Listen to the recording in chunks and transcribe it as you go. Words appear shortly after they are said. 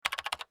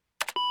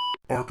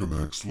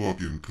Archimex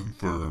login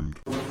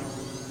confirmed.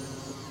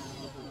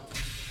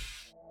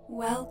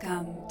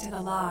 Welcome to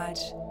the Lodge.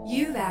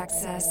 You've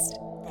accessed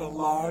the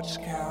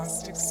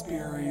Lodgecast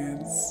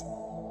experience.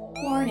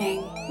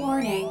 Warning,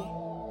 warning.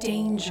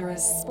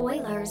 Dangerous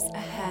spoilers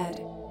ahead.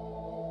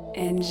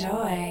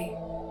 Enjoy.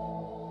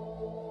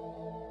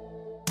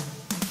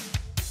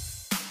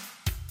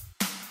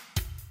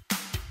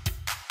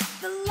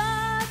 The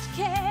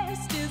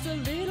Lodgecast is a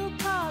little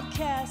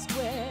podcast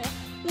where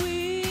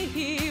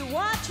we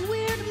watch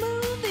weird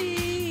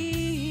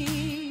movies,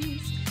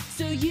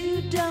 so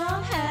you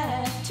don't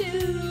have to.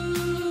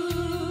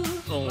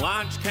 The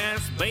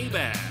Lodgecast,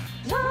 baby.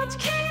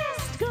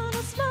 Lodgecast,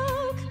 gonna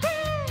smoke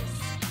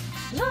this.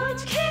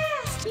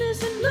 Lodgecast,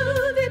 missing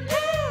movie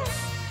pass.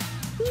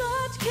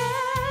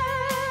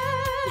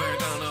 Lodgecast. We're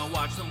gonna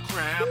watch some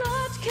crap,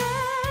 Lodgecast.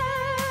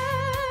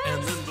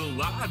 and then the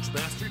Lodge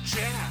Master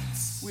chats.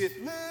 With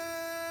Lucas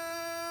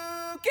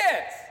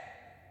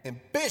and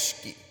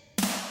Bishki.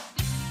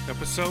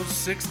 Episode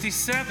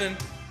 67,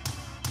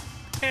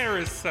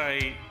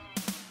 Parasite.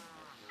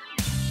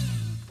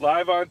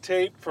 Live on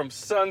tape from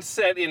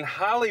Sunset in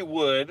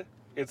Hollywood,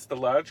 it's the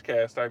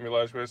Lodgecast. I'm your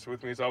Lodge Master.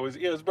 With me as always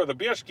is Brother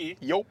Bishki.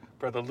 Yo.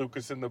 Brother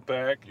Lucas in the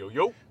back. Yo,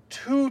 yo.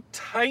 Two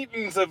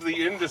titans of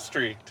the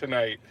industry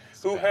tonight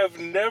who have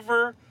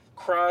never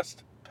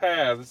crossed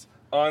paths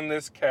on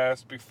this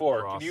cast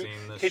before.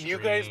 Can you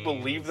guys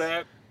believe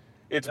that?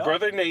 It's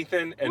Brother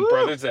Nathan and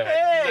Brother Zach.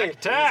 Hey,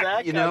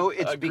 Zach, You know,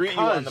 it's agree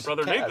on the because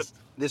Brother Nathan.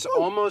 this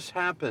almost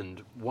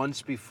happened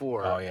once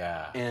before. Oh,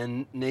 yeah.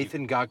 And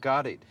Nathan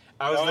got it.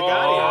 I was the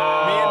Gotti.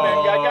 Me and Ben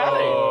got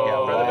Gotti.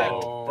 Yeah, Brother Ben.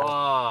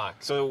 Fuck.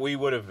 So we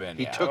would have been.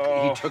 He yeah. took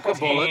a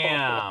bullet.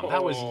 Damn,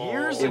 that was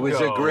years ago. It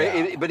was a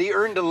great, but he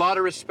earned a lot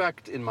of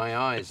respect in my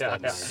eyes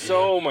that night.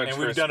 So much And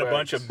we've done a respect.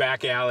 bunch of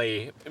back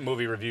alley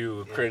movie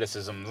review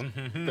criticisms.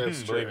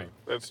 That's Believe true. me.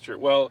 That's true.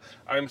 Well,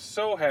 I'm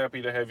so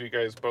happy to have you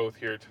guys both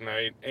here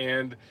tonight,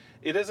 and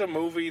it is a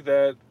movie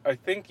that I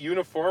think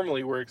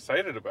uniformly we're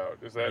excited about.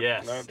 Is that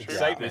Yes, not true?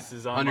 Excitement. This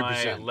is on my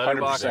 100%.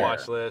 Letterboxd 100%.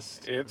 watch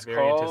list. It's very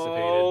called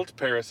anticipated.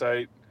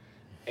 Parasite.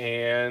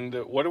 And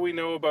what do we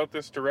know about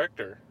this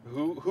director?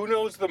 Who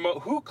knows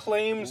who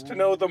claims to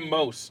know the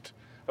most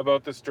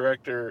about this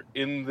director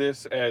in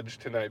this Edge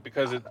tonight?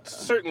 Because it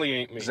certainly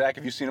ain't me. Zach,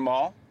 have you seen them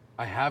all?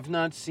 I have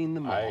not seen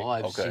them all.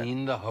 I've okay.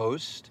 seen The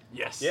Host.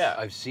 Yes. Yeah.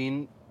 I've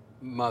seen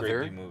Great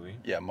Mother. big movie.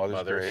 Yeah, Mother's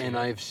Mother. great. And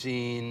I've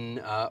seen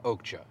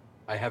Okja.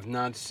 I have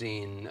not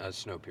seen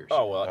Snowpiercer.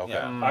 Oh, well, Okay.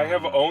 yeah. I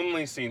have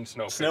only seen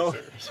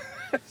Snowpiercer.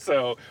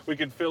 So we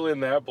could fill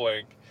in that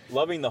blank.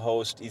 Loving the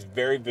host. He's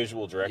very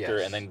visual director,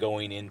 Yes. and then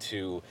going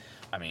into,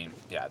 I mean,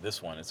 yeah,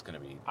 this one is going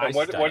to be. And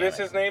what is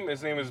his name?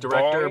 His name is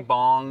Director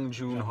Bong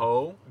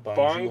Joon-ho.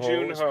 Bong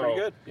Joon-ho. is pretty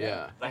good.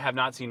 Yeah. I have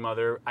not seen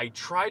Mother. I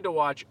tried to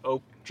watch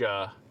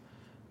Okja,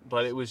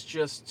 but it was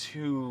just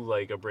too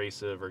like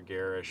abrasive or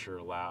garish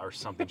or loud or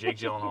something. Jake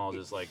Gyllenhaal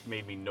just like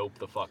made me nope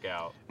the fuck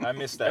out. I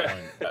missed that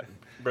one.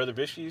 Brother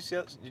Bishop,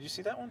 did you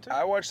see that one too?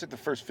 I watched it the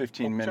first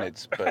 15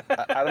 minutes, but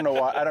I don't know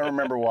why. I don't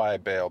remember why I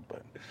bailed,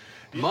 but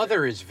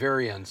Mother is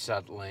very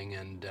unsettling,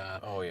 and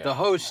Oh, yeah. The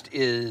Host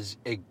is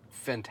a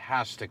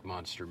fantastic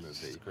monster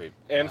movie. It's great.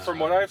 And from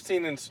what I've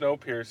seen in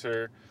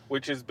Snowpiercer,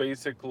 which is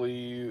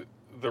basically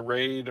the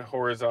raid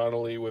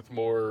horizontally with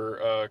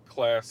more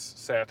class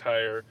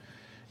satire,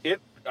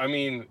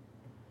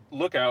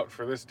 look out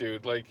for this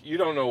dude. Like you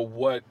don't know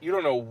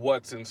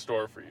what's in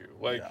store for you.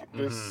 Like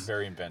this.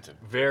 Very inventive.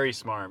 Very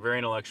smart, very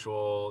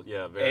intellectual.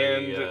 Yeah,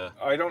 very. And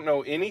I don't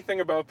know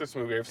anything about this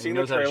movie. I've seen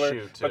the knows how to trailer,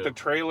 shoot, but too. the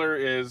trailer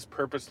is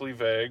purposely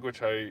vague,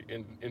 which I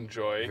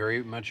enjoy.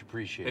 Very much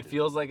appreciated. It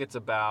feels like it's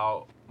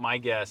about, my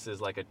guess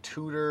is like a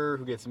tutor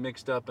who gets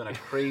mixed up in a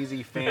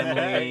crazy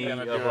family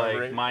Gonna of do a like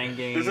rape. mind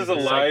games. This is a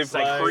live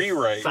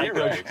free-write.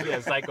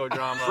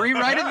 Psychodrama. Free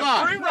write it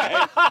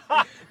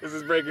live. This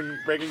is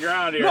breaking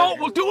ground here. No,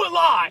 we'll do it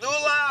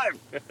live.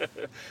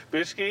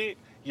 Bishki,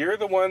 you're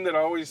the one that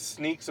always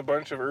sneaks a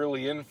bunch of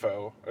early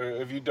info.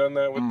 Have you done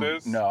that with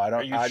this? no, I don't.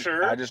 Are you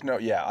sure? I just know.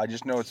 Yeah, I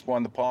just know it's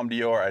won the Palme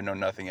d'Or. I know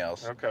nothing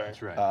else. Okay.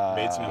 That's right.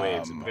 Made some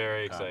waves.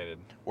 Very excited.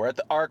 We're at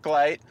the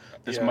ArcLight.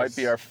 This Yes. might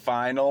be our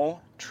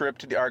final trip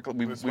to the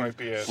ArcLight. This might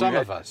be it. Some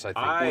of us, I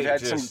think. We've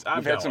had I'm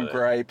some done with it.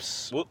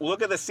 gripes.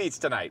 Look at the seats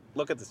tonight.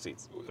 Look at the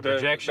seats.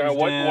 projection's now,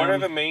 what are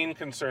dim. the main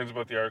concerns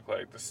about the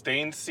ArcLight? The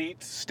stained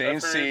seats? Stained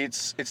I've heard?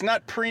 seats. It's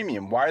not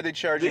premium. Why are they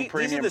charging These are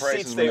premium the prices?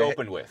 seats when they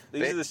opened with.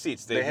 These are the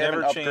seats. They They've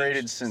haven't never upgraded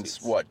changed since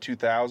seats. what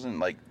 2000?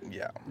 Like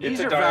yeah. These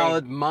a are dying-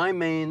 valid. My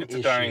main It's a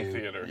issue dying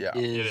theater. Yeah.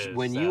 is, It is,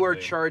 when you are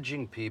sadly.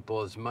 charging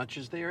people as much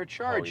as they are Oh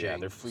charging, yeah,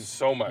 they're free.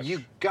 So much.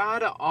 you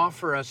gotta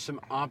offer us some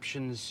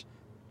options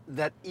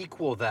that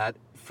equal that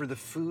for the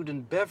food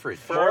and beverage.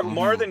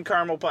 More than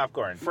caramel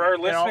popcorn. For our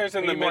You know, listeners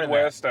in we the need more than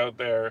Midwest out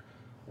there,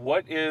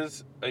 what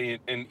is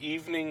an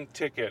evening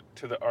ticket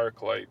to the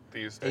ArcLight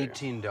these days?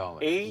 $18.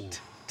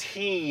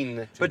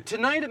 18. But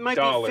tonight it might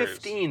dollars. be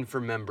 15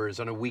 for members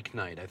on a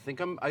weeknight. I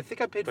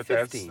think I paid But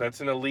 15.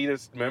 that's an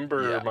elitist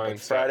member Yeah, but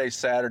mindset. Friday,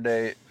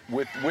 Saturday,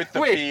 With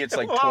the fee, it's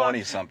like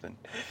 20 something.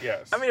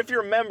 Yes. I mean, if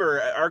you're a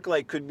member,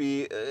 ArcLight could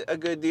be a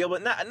good deal,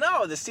 but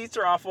no, the seats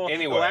are awful.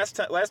 Anyway.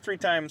 The last 3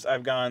 times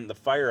I've gone, the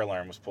fire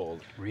alarm was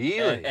pulled.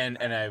 Really? And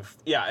I've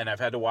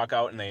had to walk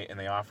out and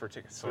they offer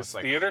tickets. So this it's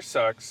like theater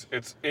sucks.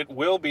 It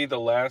will be the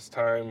last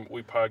time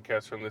we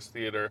podcast from this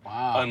theater,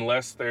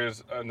 unless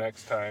there's a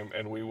next time,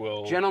 and we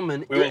will.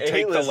 Gentlemen, we will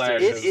take the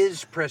lashes. It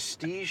is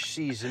prestige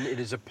season. It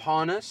is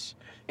upon us.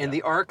 And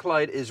the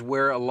ArcLight is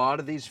where a lot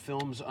of these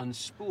films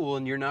unspool,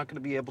 and you're not going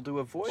to be able to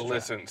avoid that.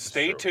 Listen,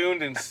 stay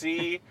tuned and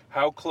see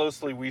how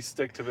closely we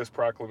stick to this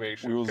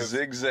proclamation. We will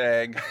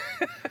zigzag.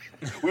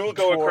 We will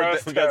go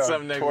across we got town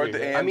something next toward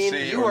week. the I mean,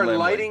 AMC you or are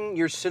Limelight. lighting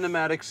your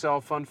cinematic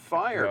self on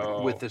fire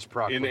with this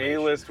proclamation. In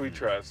A-list, we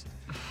trust.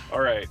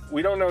 All right,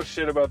 we don't know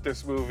shit about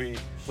this movie.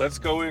 Let's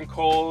go in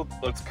cold.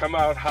 Let's come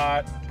out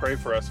hot. Pray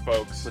for us,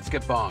 folks. Let's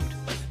get bonged.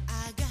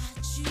 I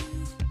got you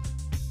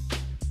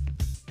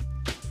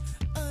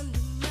under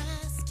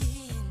my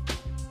skin.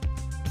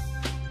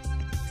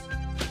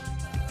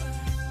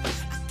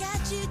 I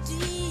got you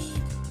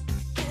deep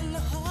in the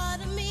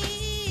heart of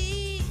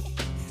me.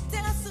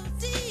 Down so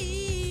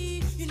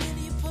deep, you're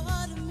nearly a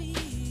part of me.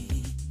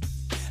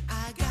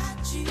 I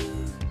got you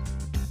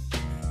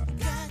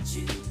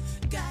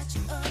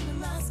under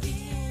my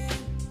skin.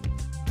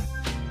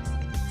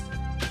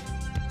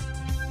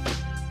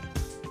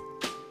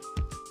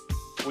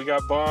 We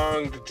got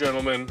bonged,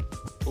 gentlemen.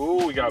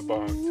 Ooh, we got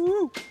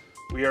bonged.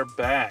 We are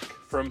back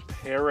from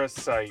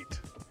Parasite.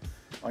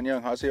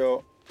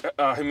 안녕하세요.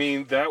 I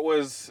mean, that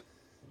was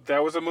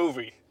a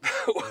movie.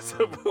 That was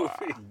a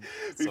movie.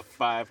 It's a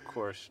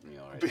 5-course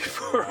meal right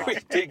Before we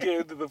dig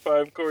into the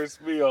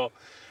 5-course meal,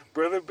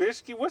 Brother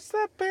Bishki, what's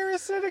that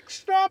parasitic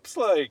schnapps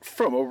like?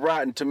 From a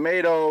Rotten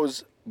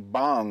Tomatoes,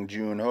 Bong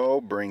Joon-ho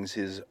brings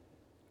his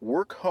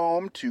work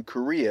home to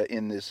Korea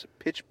in this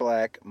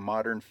pitch-black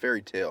modern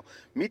fairy tale.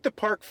 Meet the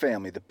Park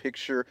family, the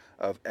picture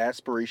of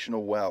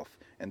aspirational wealth,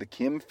 and the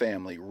Kim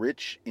family,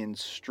 rich in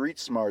street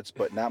smarts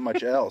but not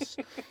much else.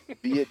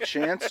 Be it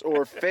chance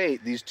or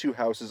fate, these two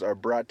houses are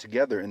brought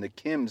together, and the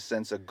Kims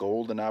sense a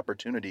golden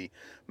opportunity.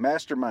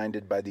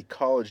 Masterminded by the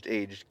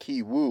college-aged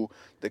Ki Woo,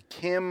 the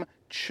Kim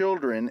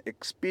children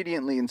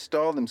expediently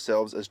install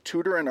themselves as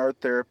tutor and art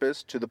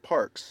therapist to the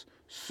Parks.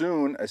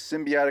 Soon, a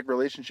symbiotic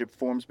relationship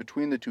forms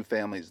between the two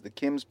families. The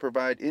Kims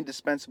provide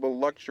indispensable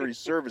luxury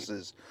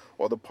services,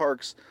 while the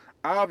Parks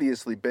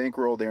obviously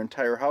bankroll their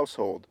entire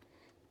household.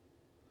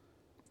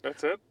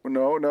 That's it?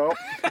 No.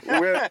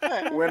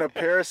 When a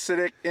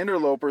parasitic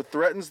interloper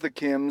threatens the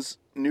Kims'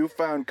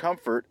 newfound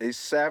comfort, a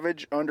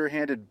savage,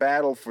 underhanded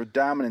battle for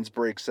dominance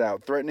breaks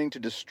out, threatening to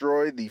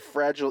destroy the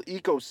fragile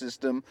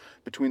ecosystem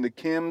between the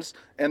Kims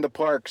and the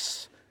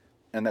Parks.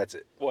 And that's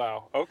it.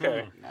 Wow.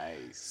 Okay.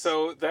 Nice.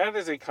 So that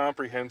is a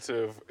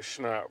comprehensive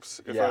schnapps,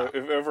 if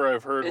ever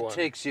I've heard It one.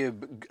 takes you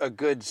a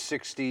good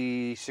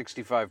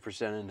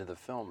 60-65% into the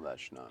film, that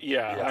schnapps.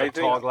 Yeah, That's I a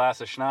tall think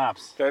glass of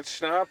schnapps. that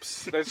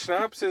schnapps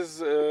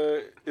is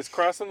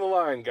crossing the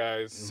line,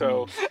 guys.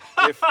 So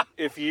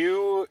if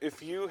you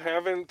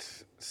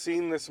haven't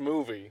seen this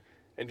movie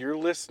and you're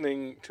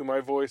listening to my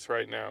voice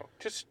right now,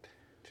 just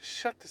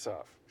shut this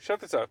off.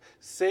 Shut this off.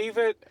 Save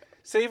it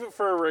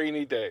for a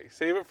rainy day.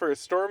 Save it for a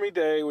stormy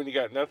day when you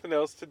got nothing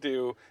else to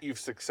do. You've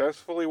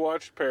successfully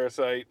watched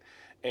Parasite,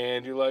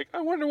 and you're like,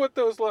 I wonder what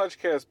those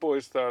Lodgecast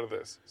boys thought of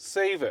this.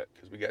 Save it.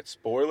 Because we got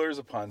spoilers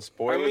upon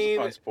spoilers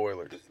upon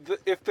spoilers.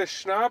 If the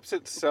schnapps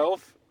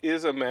itself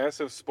is a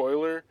massive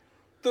spoiler,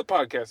 the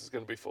podcast is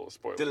going to be full of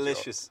spoilers.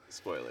 Delicious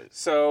spoilers.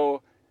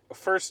 So,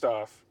 first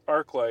off,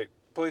 ArcLight,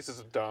 place is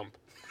a dump.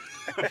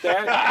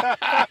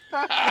 That,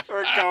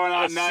 We're going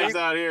on knives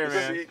out here,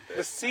 man.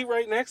 the seat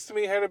right next to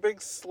me had a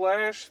big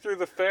slash through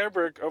the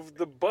fabric of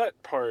the butt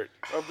part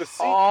of the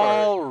seat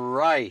All part.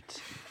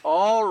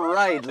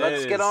 right.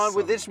 Let's get on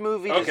with this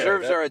movie. Okay,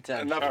 Deserves our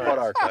attention. Enough about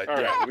ArcLight. All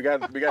Yeah,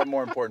 right. we got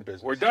more important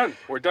business. We're done.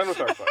 We're done with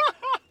ArcLight.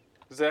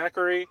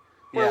 Zachary,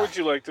 where Yeah. would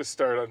you like to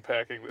start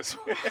unpacking this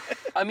one?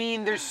 I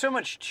mean, there's so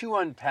much to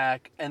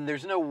unpack, and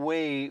there's no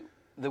way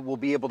that we'll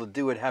be able to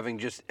do it having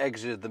just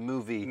exited the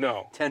movie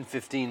 10,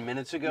 15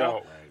 minutes ago.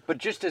 No. But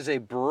just as a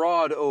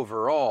broad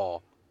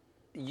overall,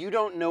 you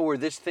don't know where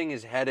this thing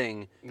is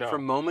heading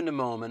from moment to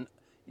moment.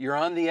 You're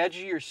on the edge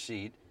of your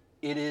seat.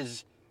 It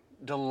is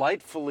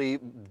delightfully,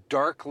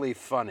 darkly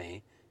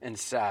funny and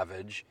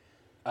savage.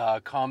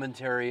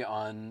 Commentary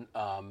on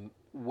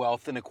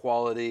wealth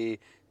inequality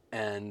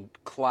and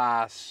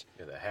class.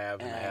 Yeah, the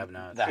have and the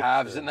have-nots. The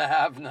haves and the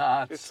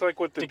have-nots. It's like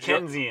what the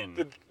Dickensian.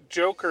 The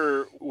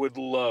Joker would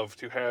love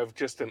to have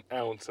just an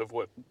ounce of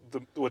what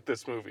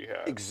this movie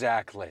has.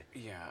 Exactly.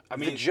 Yeah, I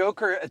mean, the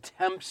Joker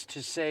attempts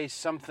to say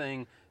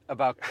something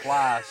about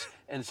class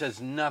and says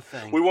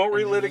nothing. We won't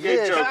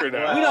relitigate Joker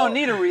now. We don't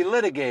need to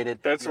relitigate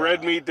it. That's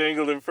red meat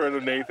dangled in front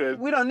of Nathan.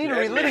 We don't need to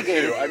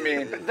relitigate it. I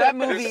mean, that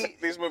movie.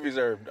 These movies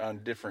are on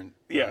different.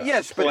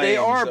 Yes, but they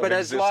are. But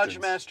as existence.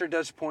 Lodgemaster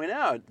does point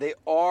out, they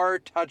are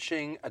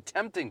attempting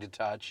to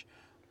touch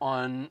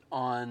on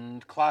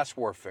class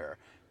warfare.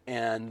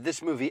 And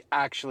this movie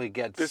actually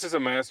gets... This is a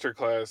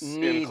masterclass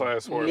in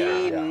class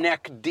warfare.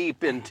 Neck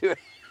deep into it.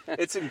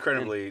 It's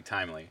incredibly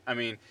timely. I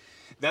mean,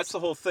 that's the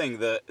whole thing.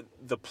 The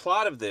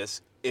plot of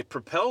this, it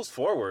propels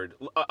forward,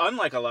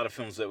 unlike a lot of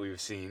films that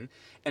we've seen.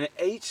 And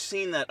each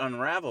scene that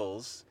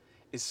unravels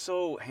is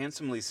so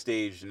handsomely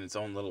staged in its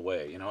own little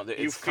way. You know,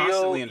 it's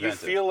constantly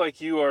inventive. You feel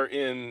like you are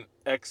in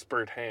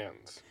expert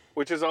hands,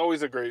 which is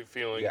always a great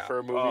feeling for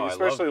a movie,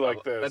 especially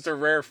like this. That's a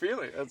rare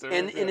feeling.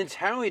 And it's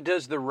how he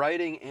does the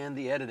writing and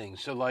the editing.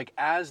 So, like,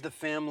 as the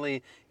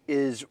family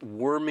is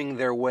worming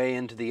their way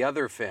into the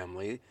other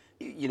family,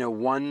 you know,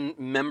 one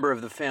member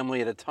of the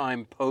family at a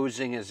time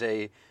posing as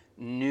a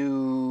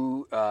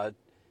new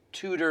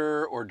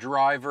tutor or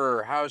driver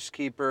or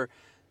housekeeper,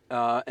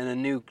 and a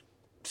new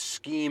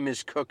scheme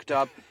is cooked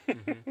up.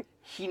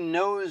 He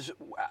knows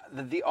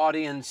that the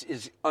audience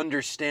is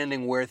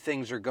understanding where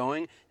things are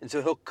going, and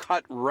so he'll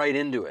cut right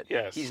into it.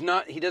 Yes.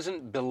 He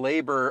doesn't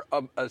belabor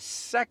a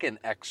second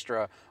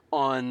extra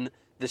on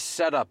the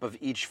setup of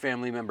each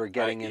family member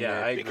getting in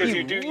there. Because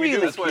you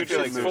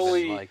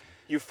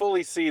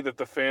fully see that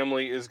the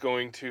family is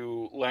going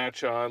to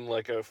latch on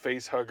like a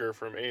face hugger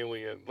from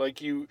Alien.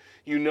 Like you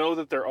know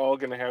that they're all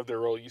going to have their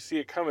role. You see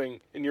it coming,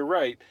 and you're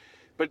right.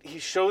 But he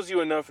shows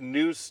you enough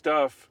new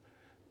stuff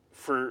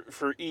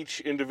for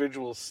each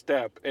individual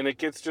step, and it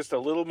gets just a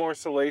little more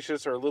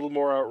salacious or a little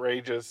more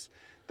outrageous,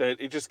 that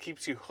it just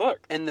keeps you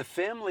hooked. And the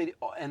family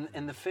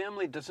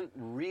doesn't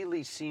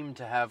really seem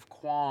to have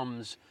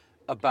qualms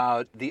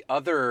about the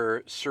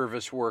other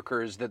service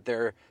workers that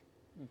they're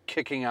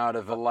kicking out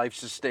of a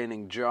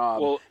life-sustaining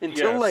job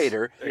until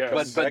later.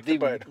 Yes. But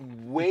the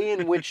way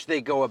in which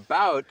they go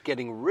about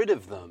getting rid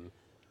of them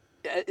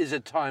is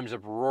at times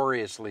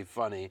uproariously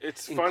funny.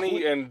 It's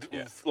funny and,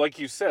 like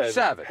you said,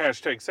 savage.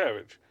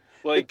 #savage.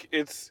 Like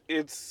it's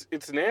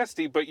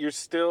nasty, but you're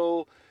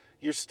still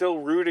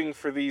rooting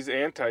for these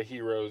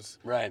anti-heroes,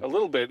 right? A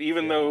little bit,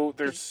 even though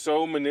they're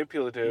so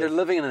manipulative. They're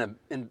living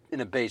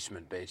in a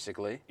basement,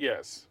 basically.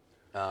 Yes.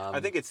 I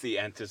think it's the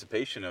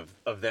anticipation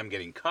of them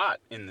getting caught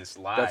in this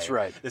lie. That's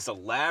right. This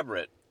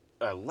elaborate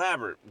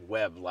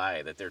web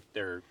lie that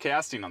they're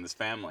casting on this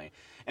family.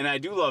 And I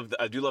do love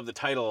the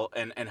title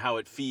and how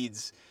it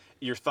feeds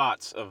your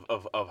thoughts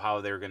of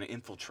how they're going to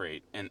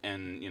infiltrate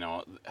and you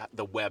know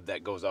the web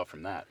that goes out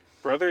from that.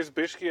 Brothers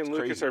Bishke and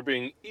Lucas are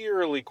being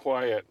eerily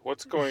quiet.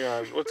 What's going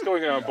on? What's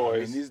going on,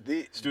 boys? I mean,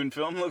 these student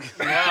film, Lucas?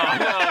 No.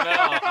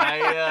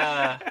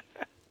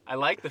 I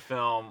like the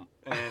film,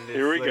 and it's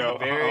Here we go.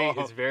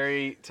 It's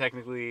very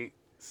technically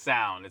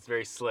sound. It's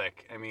very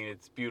slick. I mean,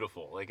 it's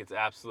beautiful. Like, it's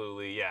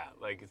absolutely,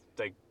 like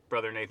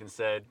Brother Nathan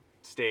said,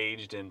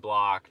 staged and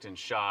blocked and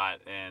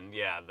shot, and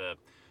the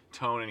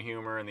tone and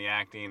humor and the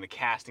acting, the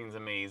casting's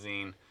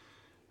amazing,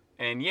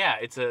 and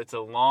it's a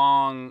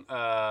long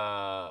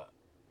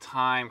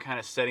time kind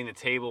of setting the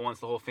table once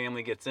the whole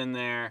family gets in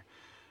there.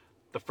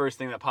 The first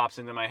thing that pops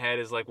into my head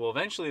is like, well,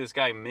 eventually this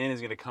guy Min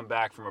is going to come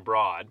back from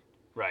abroad.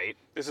 Right.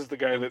 This is the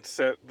guy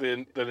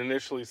that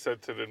initially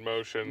sets it in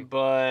motion,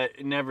 but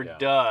it never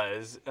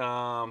does.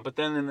 But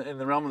then in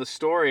the realm of the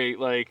story,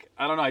 like,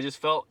 I don't know, I just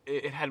felt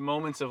it had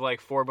moments of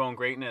like forebone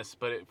greatness,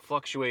 but it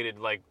fluctuated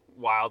like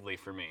wildly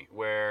for me,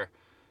 where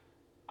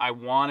I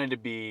wanted to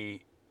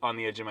be on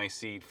the edge of my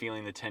seat,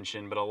 feeling the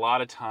tension, but a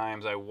lot of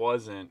times I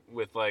wasn't.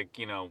 With like,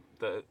 you know,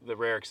 the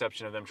rare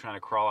exception of them trying to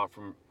crawl out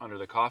from under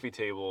the coffee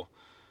table,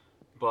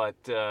 but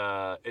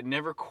it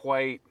never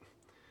quite,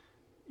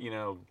 you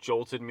know,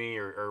 jolted me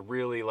or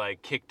really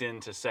like kicked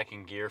into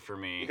second gear for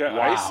me. You got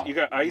ice. You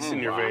got ice in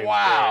your veins.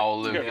 Wow,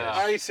 boy. Lucas. You got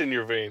ice in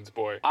your veins,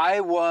 boy.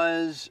 I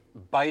was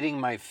biting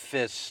my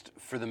fist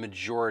for the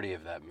majority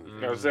of that movie.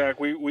 Now, Zach,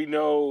 we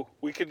know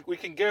we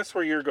can guess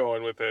where you're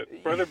going with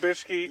it, Brother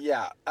Bishke.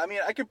 Yeah, I mean,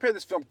 I compare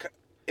this film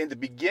in the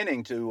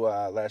beginning to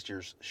last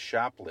year's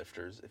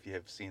Shoplifters, if you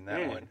have seen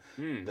that one.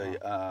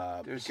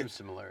 There's some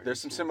similarities.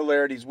 There's some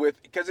similarities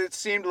because it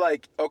seemed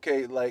like,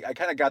 okay, like I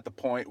kind of got the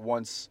point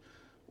once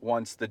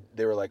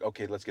they were like,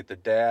 okay, let's get the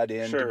dad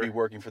in to be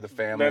working for the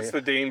family. That's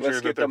the danger.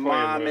 Let's get the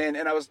mom in,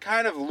 and I was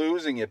kind of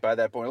losing it by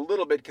that point a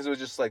little bit because it was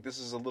just like, this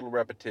is a little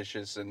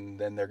repetitious, and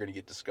then they're going to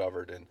get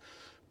discovered.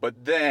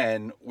 But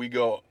then we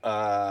go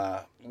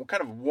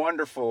kind of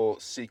wonderful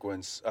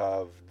sequence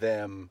of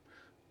them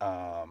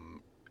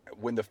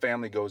when the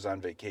family goes on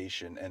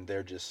vacation and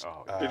they're just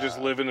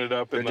living it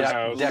up in the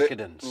house.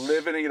 Decadence.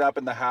 Living it up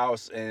in the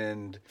house,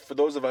 and for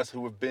those of us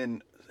who have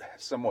been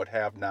somewhat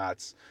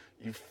have-nots,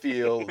 you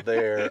feel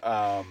their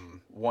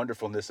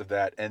wonderfulness of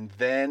that. And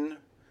then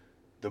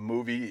the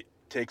movie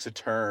takes a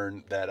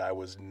turn that I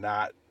was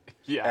not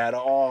at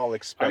all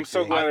expecting. I'm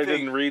so glad I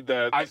didn't read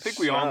that. I think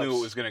we all knew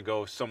it was going to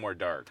go somewhere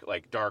dark,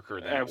 like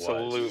darker than it was.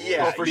 Absolutely.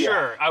 Yeah, for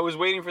sure. I was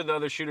waiting for the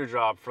other shooter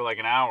drop for like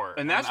an hour.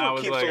 And that's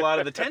what keeps a lot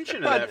of the tension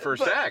in that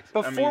first act.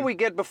 Before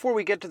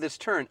we get to this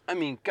turn, I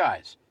mean,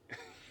 guys,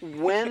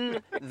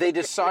 when they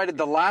decided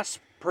the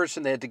last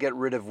person they had to get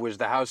rid of was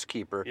the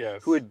housekeeper,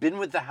 who had been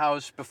with the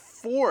house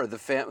before the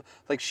family.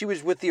 Like, she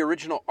was with the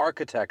original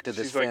architect of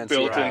this fancy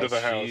built house. into the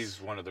house.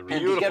 She's one of the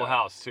beautiful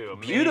house too.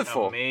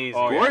 Beautiful, amazing,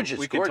 gorgeous.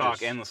 We could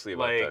talk endlessly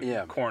about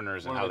the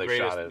corners and how they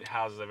shot it.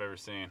 Houses I've ever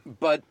seen.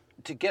 But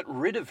to get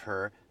rid of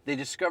her, they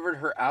discovered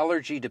her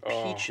allergy to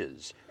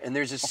peaches. And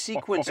there's a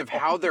sequence of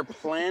how they're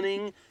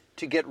planning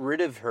to get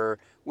rid of her,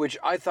 which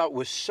I thought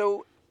was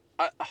so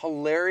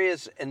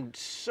hilarious and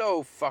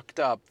so fucked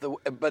up.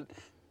 But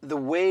the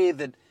way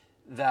that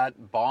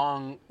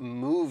Bong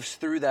moves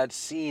through that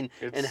scene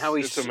and how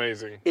it's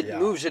amazing. It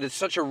moves it at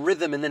such a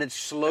rhythm, and then it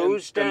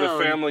slows down. And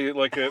the family,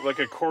 like a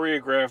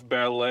choreographed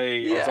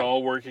ballet, is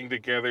all working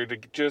together to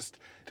just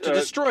to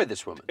destroy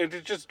this woman, and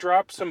to just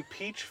drop some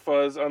peach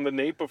fuzz on the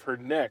nape of her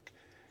neck,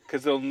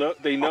 because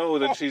they know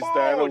that she's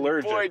that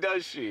allergic. Boy,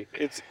 does she!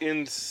 It's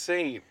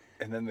insane.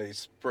 And then they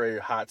spray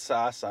hot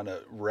sauce on a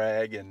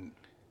rag and.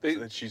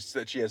 That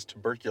she has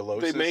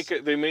tuberculosis.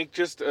 They make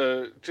just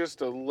a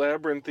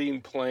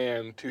labyrinthine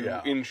plan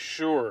to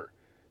ensure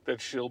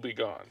that she'll be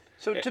gone.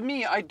 So to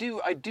me, I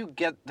do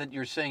get that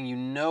you're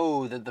saying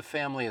that the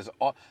family is.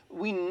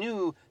 We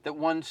knew that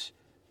once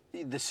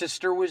the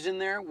sister was in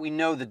there, we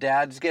know the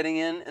dad's getting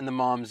in and the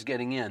mom's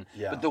getting in.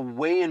 Yeah. But the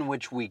way in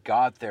which we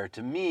got there,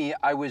 to me,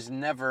 I was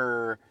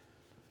never.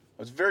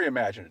 It was very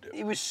imaginative.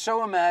 It was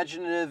so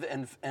imaginative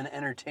and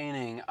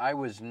entertaining. I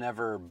was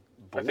never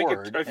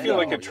bored. I feel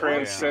like it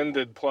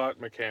transcended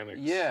plot mechanics.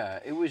 Yeah,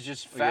 it was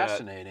just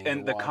fascinating.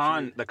 And the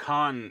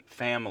Khan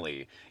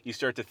family, you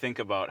start to think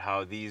about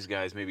how these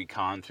guys maybe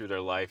con through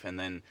their life, and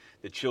then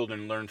the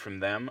children learn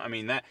from them. I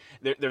mean,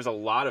 there's a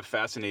lot of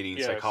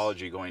fascinating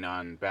psychology going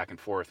on back and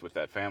forth with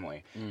that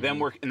family.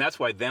 Mm-hmm. And that's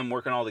why them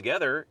working all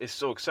together is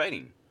so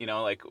exciting.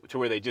 Like to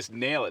where they just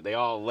nail it. They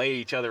all lay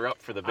each other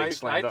up for the big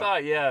slam dunk.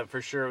 I thought,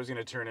 for sure it was going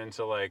to turn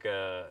into like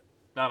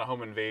not a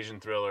home invasion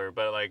thriller,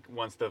 but like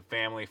once the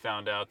family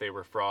found out they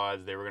were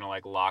frauds, they were gonna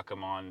lock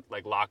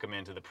them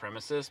into the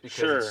premises,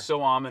 because it's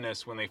so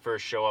ominous when they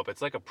first show up.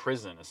 It's like a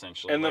prison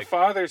essentially. And the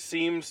father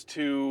seems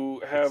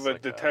to have a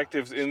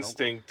detective's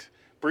instinct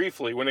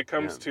briefly when it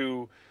comes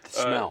to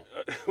smell.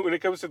 When it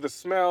comes to the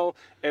smell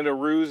and a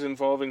ruse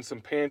involving some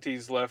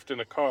panties left in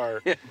a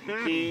car,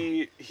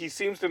 he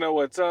seems to know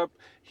what's up.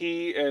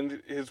 He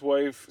and his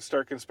wife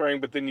start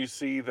conspiring, but then you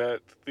see that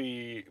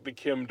the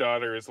Kim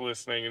daughter is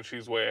listening and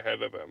she's way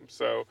ahead of them.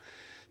 So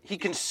he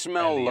can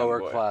smell lower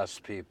class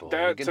people.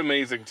 That's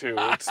amazing too.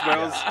 It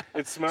smells.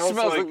 It smells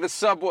like the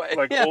subway,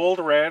 like old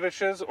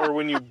radishes, or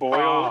when you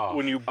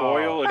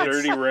boil a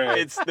dirty rag.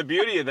 It's the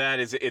beauty of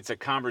that is it's a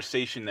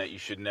conversation that you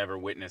should never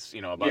witness.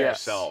 About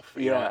yourself.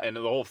 And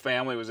the whole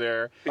family was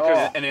there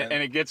because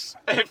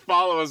it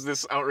follows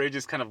this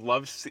outrageous kind of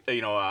love,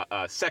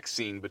 sex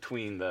scene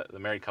between the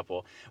married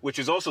couple, which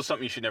is also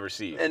something you should never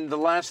see. And the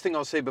last thing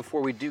I'll say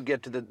before we do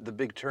get to the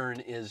big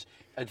turn is,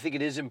 I think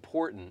it is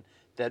important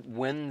that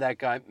when that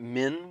guy,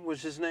 Min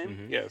was his name?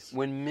 Mm-hmm. Yes.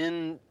 When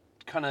Min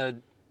kind of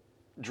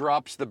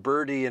drops the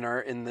birdie in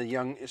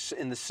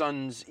the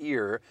son's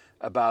ear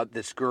about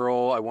this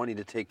girl, I want you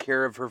to take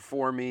care of her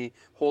for me,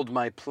 hold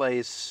my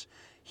place,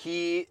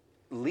 he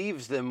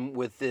leaves them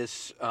with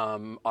this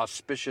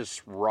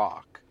auspicious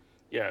rock.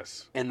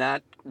 Yes. And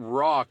that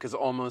rock is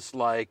almost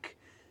like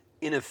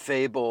in a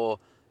fable,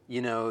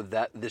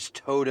 that this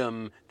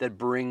totem that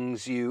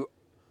brings you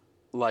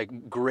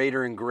like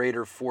greater and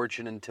greater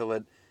fortune until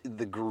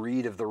the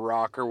greed of the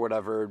rock or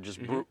whatever just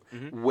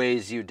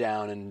weighs you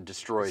down and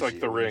destroys you. It's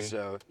like the ring.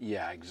 So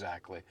yeah,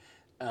 exactly.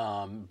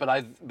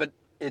 But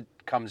it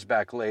comes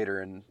back later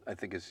and I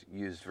think is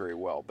used very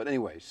well. But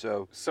anyway,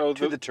 so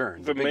the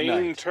turn. The main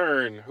night.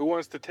 Turn. Who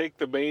wants to take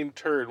the main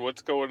turn?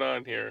 What's going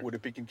on here? Would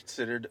it be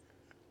considered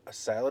a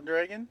salad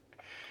dragon?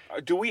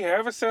 Do we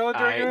have a salad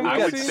dragon? I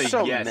would say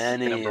so yes.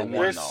 Many.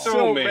 There's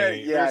so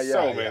many. Yeah, There's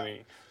so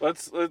many.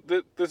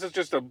 This is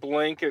just a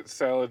blanket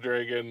salad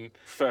dragon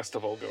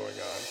festival going on.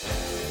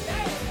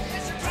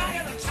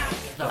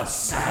 The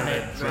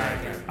Salad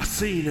Dragon. A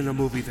scene in a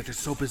movie that is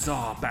so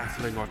bizarre,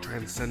 baffling, or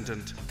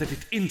transcendent that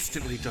it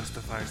instantly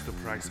justifies the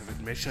price of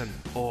admission.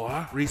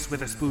 Or Reese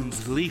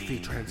Witherspoon's leafy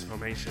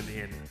transformation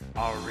in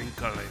A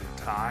Wrinkle in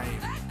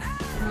Time.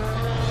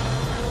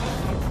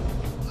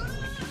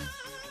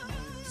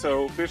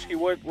 So, Bishki,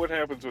 what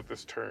happens with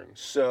this turn?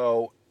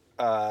 So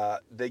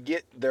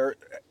they're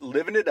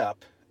living it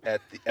up at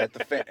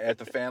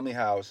the family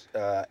house,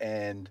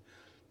 and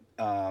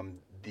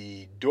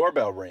the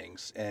doorbell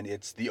rings, and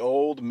it's the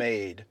old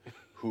maid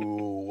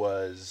who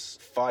was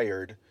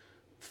fired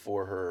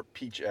for her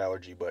peach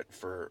allergy, but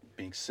for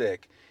being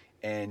sick,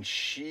 and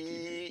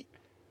she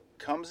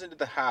comes into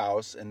the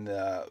house, and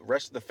the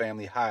rest of the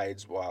family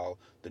hides while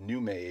the new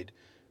maid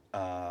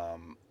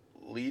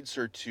leads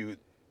her to.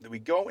 We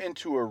go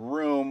into a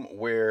room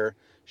where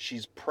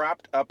she's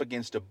propped up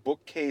against a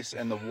bookcase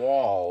and the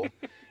wall,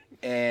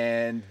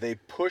 and they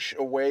push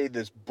away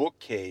this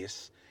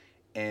bookcase,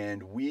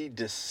 and we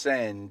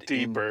descend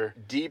deeper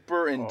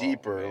and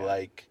deeper,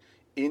 like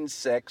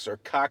insects or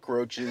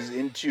cockroaches,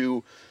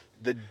 into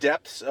the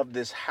depths of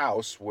this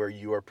house where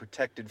you are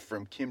protected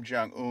from Kim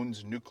Jong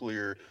Un's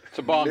nuclear. It's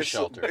a bomb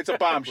missile. shelter. It's a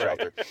bomb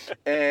shelter,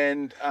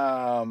 and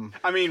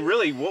I mean,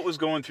 really, what was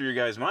going through your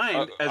guys'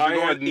 mind as I we're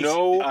going had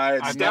no.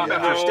 step no-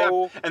 after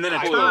step, and then a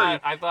turn?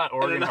 I thought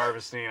organ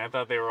harvesting. I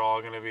thought they were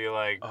all going to be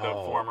like the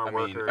former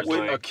workers.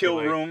 A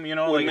kill room, you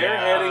know. When like, they're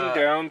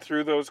heading down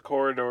through those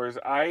corridors,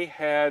 I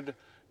had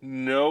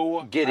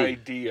no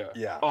idea.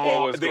 Yeah.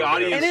 Oh, the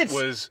audience And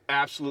was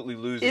absolutely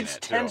losing it. It's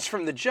tense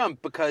from the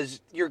jump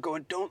because you're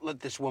going, don't let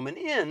this woman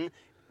in.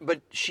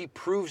 But she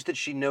proves that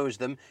she knows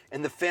them,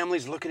 and the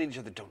families look at each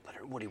other. Don't let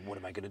her. What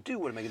am I going to do?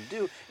 What am I going to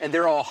do? And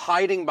they're all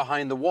hiding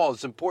behind the walls.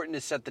 It's important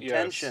to set the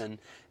tension.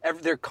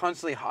 They're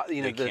constantly,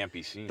 they can't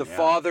be seen. The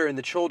father and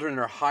the children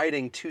are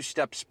hiding 2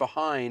 steps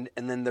behind,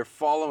 and then they're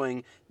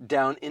following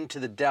down into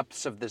the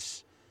depths of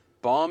this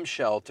bomb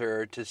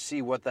shelter to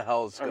see what the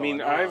hell's going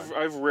on.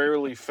 I've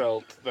rarely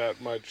felt that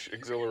much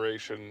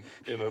exhilaration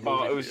in a movie.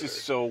 Oh, it was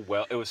just so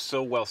well. It was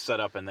so well set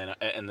up, and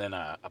then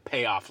a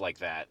payoff like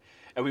that.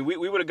 I mean,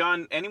 we would have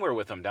gone anywhere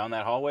with them down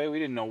that hallway. We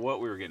didn't know what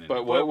we were getting into.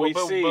 But what we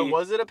see. But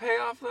was it a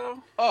payoff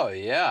though? Oh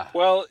yeah.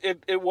 Well,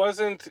 it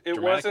wasn't. It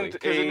wasn't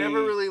because it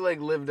never really like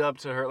lived up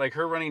to her. Like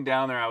her running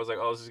down there, I was like,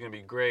 oh, this is gonna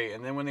be great.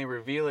 And then when they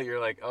reveal it, you're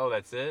like, oh,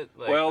 that's it.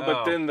 Like,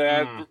 but then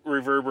that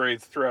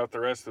reverberates throughout the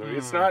rest of it.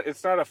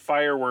 It's not a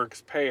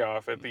fireworks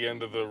payoff at the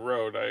end of the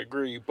road. I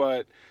agree,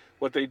 but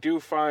what they do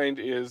find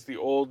is the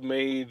old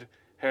maid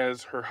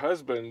has her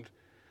husband.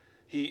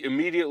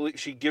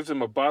 She gives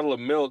him a bottle of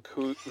milk.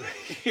 Who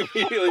he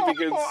immediately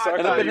begins sucking.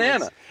 And a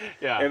banana.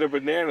 And a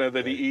banana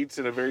that he eats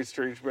in a very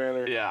strange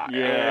manner. Yeah.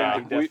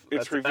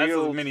 It's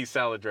revealed. That's a mini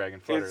salad dragon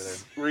flutter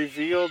it's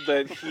revealed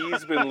that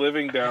he's been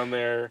living down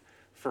there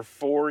for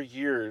 4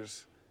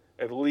 years,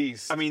 at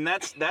least. I mean,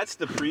 that's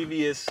the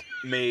previous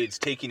maids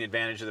taking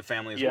advantage of the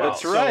family as well.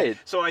 That's right.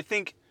 So I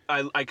think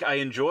I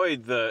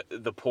enjoyed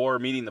the poor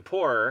meeting the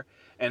poor,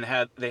 and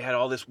they had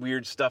all this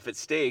weird stuff at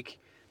stake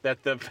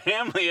that the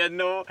family had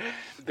no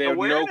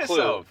awareness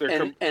of.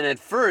 And at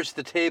first,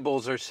 the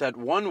tables are set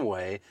one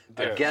way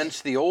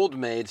against the old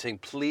maid, saying,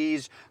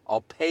 please,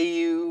 I'll pay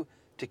you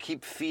to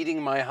keep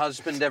feeding my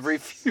husband every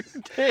few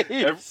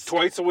days.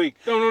 Twice a week.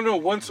 No,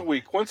 once a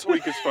week. Once a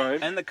week is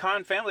fine. And the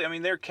Khan family, I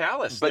mean, they're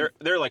callous. But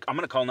they're like, I'm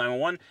going to call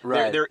 911.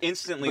 Right. They're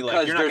instantly Because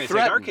like, you're not going to take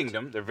our threatened.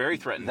 kingdom. They're very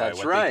threatened by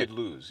what they could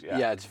lose.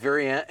 Yeah, it's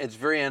very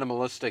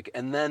animalistic.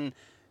 And then,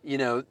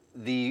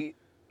 the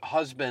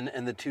husband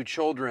and the 2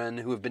 children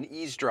who have been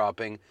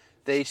eavesdropping,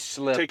 they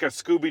slip. Take a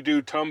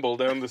Scooby-Doo tumble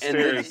down the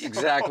stairs.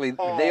 Exactly.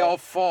 They all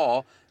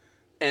fall.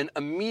 And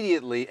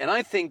immediately, and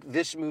I think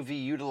this movie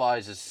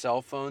utilizes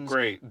cell phones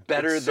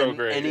better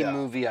than any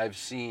movie I've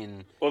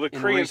seen. Well, the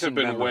Koreans have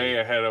been way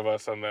ahead of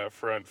us on that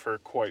front for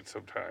quite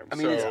some time. I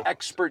mean, it's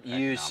expert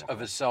use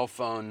of a cell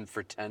phone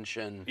for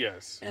tension.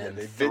 Yes. And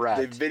they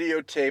threat. They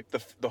videotape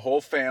the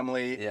whole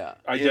family. Yeah.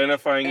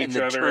 Identifying each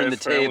other as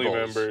family tables.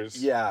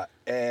 members. Yeah,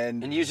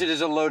 and use it as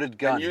a loaded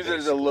gun. And use it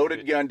as a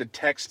loaded gun to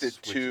text it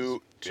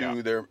to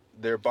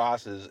their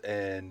bosses,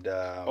 and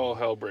all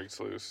hell breaks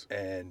loose.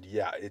 And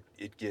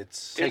it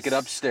gets take it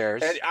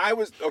upstairs. And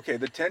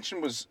the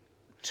tension was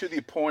to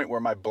the point where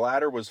my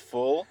bladder was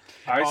full.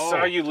 I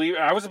saw you leave.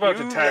 I was about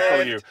to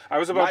tackle you. I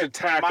was about to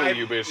tackle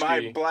you, Bishki.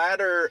 My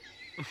bladder.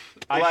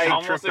 I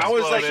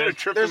was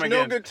like, there's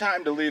no good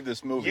time to leave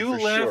this movie. You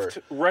left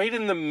right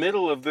in the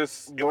middle of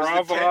this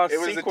bravura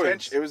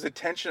sequence. It was the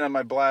tension on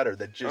my bladder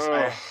that just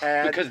I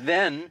had. Because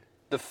then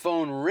the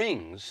phone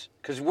rings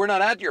because we're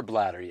not at your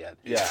bladder yet.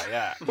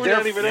 Yeah. We're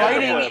not even at the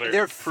bladder.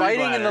 They're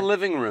fighting in the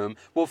living room.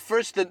 Well,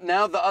 first,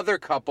 now the other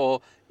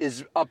couple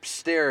is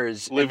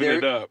upstairs. Living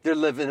it up. They're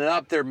living it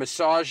up. They're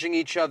massaging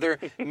each other.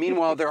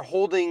 Meanwhile, they're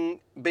holding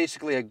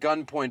basically a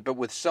gunpoint, but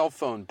with cell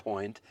phone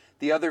point.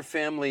 The other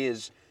family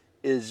is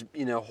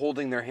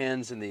holding their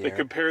hands in the air. They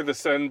compare the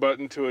send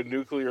button to a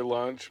nuclear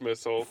launch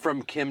missile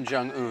from Kim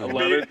Jong Un. A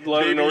lot of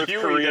North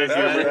Korea.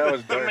 That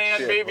was dark man,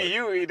 shit, Baby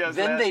Huey does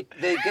then that.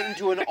 Then they get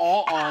into an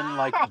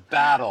all-on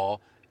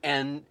battle,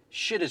 and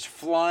shit is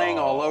flying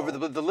all over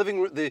the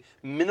living room. The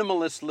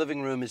minimalist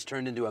living room is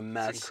turned into a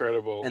mess. It's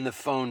incredible. And the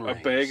phone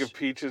rings. A bag of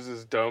peaches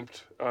is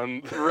dumped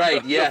on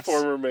the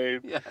former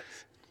maid. Yes.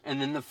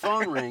 And then the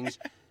phone rings.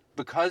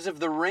 Because of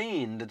the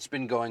rain that's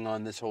been going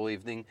on this whole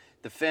evening,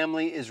 the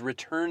family is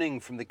returning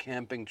from the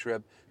camping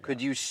trip.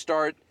 Could you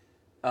start,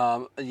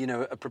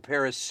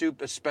 prepare a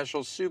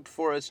special soup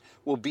for us?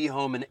 We'll be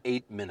home in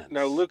 8 minutes.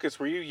 Now, Lucas,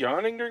 were you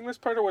yawning during this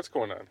part, or what's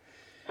going on?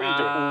 What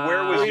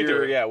are you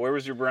doing? Where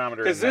was your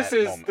barometer? Because this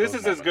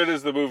is as good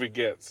as the movie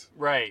gets.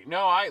 Right.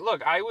 No,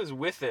 I was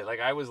with it. Like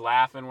I was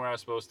laughing where I was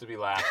supposed to be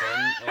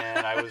laughing,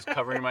 and I was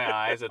covering my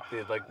eyes at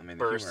the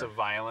bursts of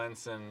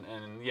violence, and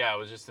I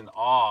was just in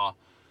awe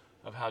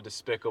of how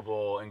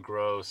despicable and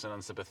gross and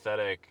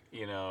unsympathetic,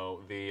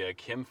 the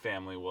Kim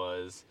family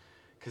was,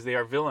 because they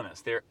are villainous.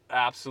 They're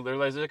absolutely.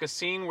 There's like a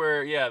scene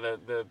where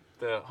the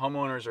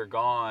homeowners are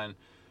gone,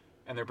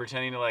 and they're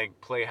pretending to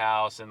play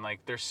house, and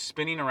they're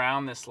spinning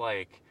around this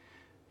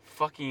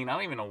fucking, I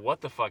don't even know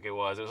what the fuck it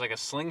was. It was like a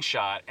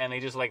slingshot, and they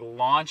just like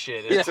launch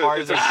it as It's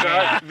hard as a they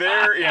shot can.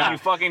 There, yeah. And you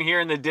fucking hear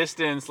in the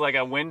distance like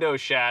a window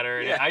shatter,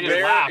 and Yeah, I just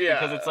they're- laugh yeah,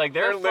 because it's like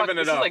they're living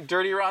it this is up. like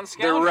Dirty Rotten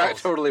They're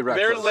Scoundrels. totally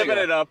reckless. They're living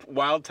it up.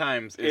 Wild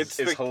Times is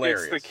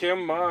hilarious. It's the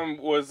Kim mom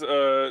was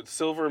a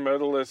silver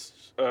medalist.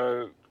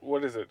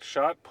 What is it?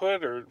 Shot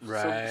put or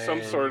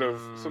some sort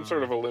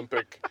of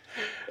Olympic,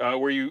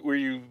 where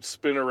you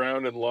spin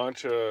around and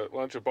launch a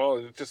ball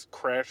and it just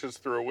crashes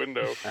through a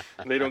window.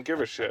 And they don't give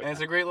a shit. And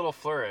it's a great little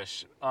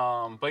flourish.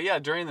 But yeah,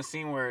 during the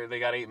scene where they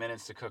got 8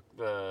 minutes to cook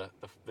the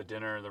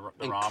dinner, the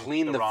and rom,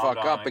 clean the rom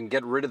fuck up and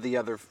get rid of the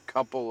other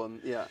couple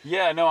and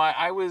Yeah, no,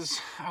 I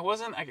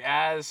wasn't like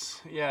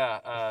as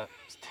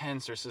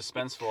tense or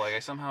suspenseful. Like I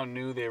somehow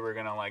knew they were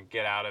gonna like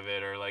get out of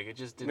it, or like it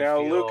just didn't Now,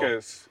 feel...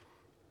 Lucas,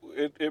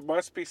 it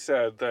must be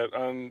said that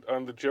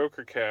on the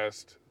Joker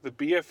cast, the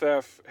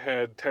BFF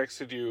had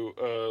texted you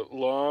a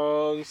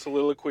long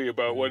soliloquy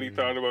about what he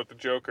thought about the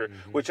Joker,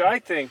 which I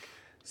think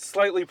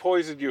slightly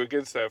poisoned you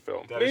against that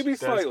film. Maybe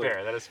slightly.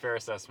 That is fair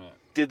assessment.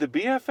 Did the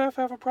BFF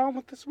have a problem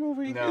with this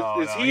movie?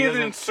 No, is no, he an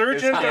doesn't-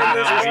 insurgent on No,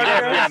 this he podcast?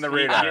 doesn't- on the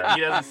radar.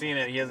 He hasn't seen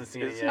it. He hasn't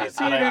seen it yet. Is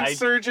he an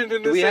insurgent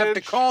in this we have edge?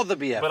 to call the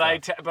BFF.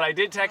 But I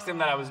did text him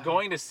that I was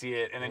going to see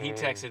it, and then he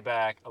texted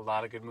back, a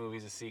lot of good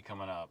movies to see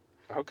coming up.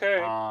 Okay,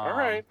 all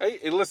right.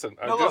 Hey, listen.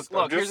 No,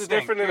 look. Here's the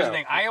thing. sniffing it Here's the out.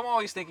 thing. I am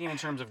always thinking in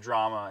terms of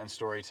drama and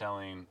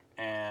storytelling,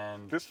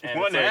 and This and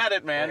one it's like- had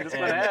it, man. This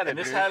one had it. And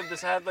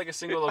this had like a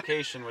single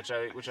location, which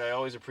I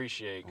always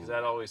appreciate because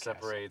that always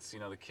separates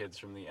the kids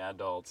from the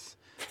adults,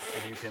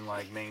 and you can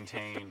like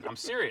maintain. I'm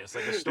serious.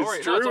 Like a story.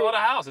 It's No, it's true. all in a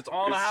house. It's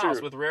all in a It's house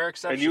true. with rare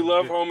exceptions. And you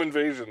love Good- home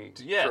invasion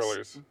Yes,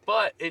 thrillers.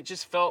 but it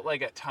just felt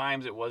like at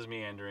times it was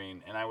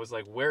meandering, and I was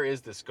like, "Where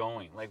is this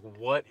going? Like,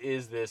 what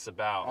is this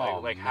about?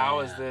 How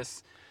is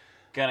this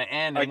gonna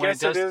end?" I And when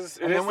guess it is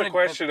the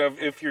question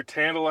of if you're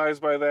tantalized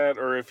by that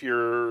or if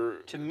you're...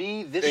 To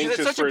me, this Because anxious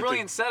it's such for a it to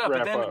brilliant setup,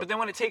 wrap but up. then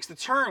when it takes the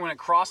turn, when it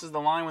crosses the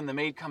line, when the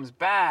maid comes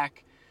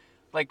back,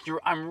 like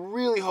I'm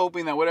really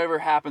hoping that whatever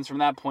happens from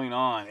that point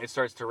on, it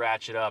starts to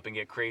ratchet up and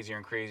get crazier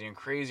and crazier and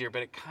crazier.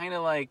 But it kind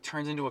of like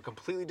turns into a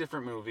completely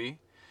different movie,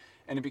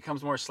 and it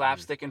becomes more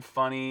slapstick and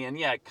funny, and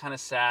kind of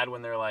sad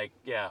when they're like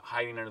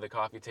hiding under the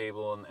coffee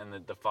table,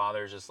 and the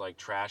father's just like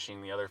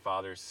trashing the other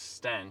father's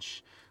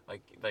stench.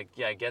 Like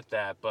I get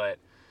that, but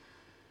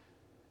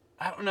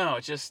I don't know.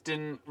 It just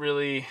didn't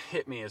really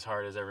hit me as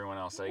hard as everyone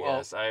else, I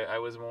guess. I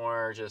was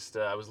more just,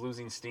 I was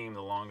losing steam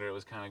the longer it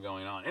was kind of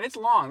going on. And it's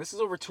long. This is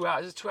over 2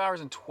 hours. This is 2 hours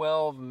and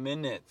 12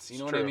 minutes. You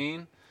know what I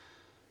mean?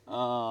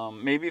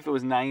 Maybe if it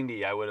was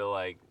 90, I would have,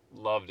 like,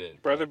 loved it.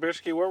 Brother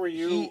Bishke, where were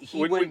you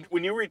He went-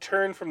 when you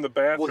returned from the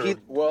bathroom?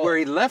 Where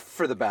he left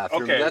for the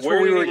bathroom. Okay, That's where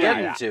what we did were he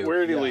getting leave? to. Where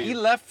did he leave? He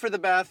left for the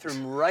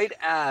bathroom right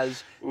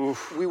as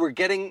we were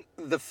getting.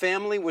 The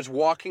family was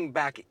walking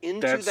back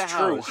into That's the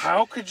true. house.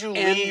 How could you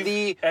and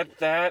leave at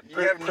that You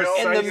have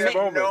precise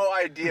moment? no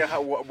idea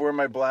where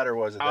my bladder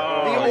was at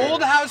that The moment.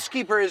 old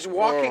housekeeper is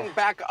walking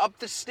back up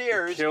the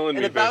stairs Killing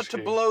and me, about to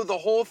Bishke. blow the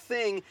whole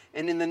thing,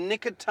 and in the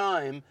nick of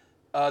time,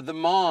 the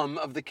mom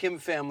of the Kim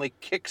family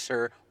kicks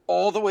her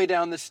all the way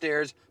down the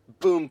stairs.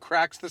 Boom!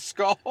 Cracks the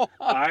skull.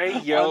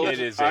 I yelled. It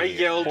is a I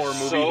yelled horror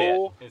movie so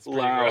hit. It's pretty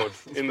loud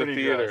gross. It's in the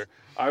pretty theater. gross.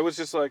 I was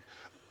just like,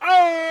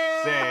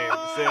 oh! Same.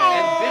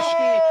 And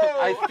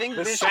Bishke, I think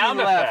The Bishke sound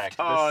left. effect.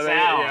 The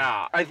sound.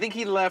 yeah. I think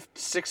he left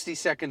 60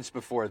 seconds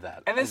before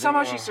that. And then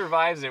somehow she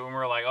survives it when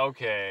we're like,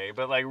 okay.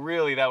 But, like,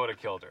 really, that would have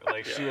killed her.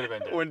 Like, she would have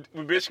been dead.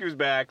 When Bishke was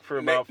back for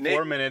about Nate-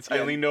 4 minutes, I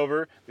yeah. leaned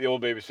over. The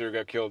old babysitter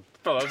got killed.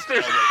 Fell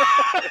upstairs.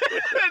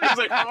 And he's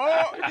like,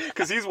 oh,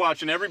 because he's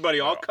watching everybody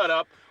all cut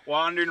up,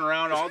 wandering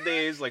around all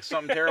days like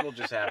something terrible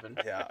just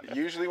happened. Yeah,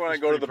 usually when I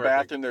It's go to the pretty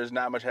perfect. bathroom, there's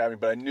not much happening.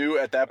 But I knew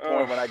at that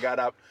point when I got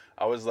up,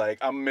 I was like,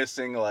 I'm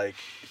missing like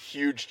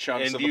huge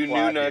chunks And of you the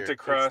plot knew not here. to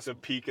cross. It's the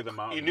peak of the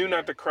mountain. You knew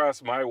not to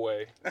cross my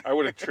way. I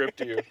would have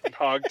tripped you, and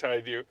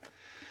hogtied you.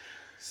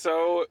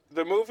 So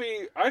the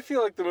movie, I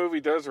feel like the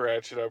movie does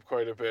ratchet up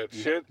quite a bit.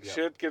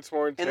 Shit gets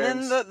more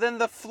intense. And then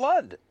the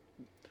flood.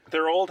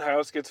 Their old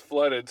house gets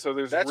flooded, so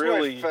there's That's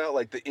really. when I felt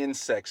like the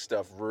insect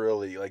stuff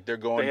really, like they're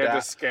going They had down.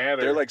 to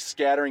scatter. They're like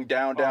scattering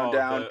down, Oh,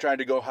 down, trying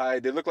to go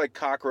hide. They look like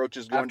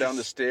cockroaches going After down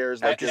the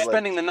stairs. After they're,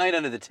 spending the night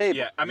under the table.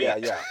 Yeah, I mean,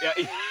 Yeah.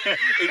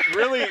 it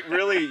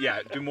really,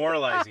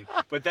 demoralizing.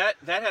 But that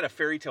had a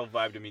fairy tale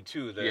vibe to me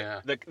too.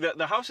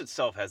 The house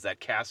itself has that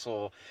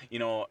castle.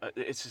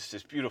 It's just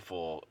this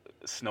beautiful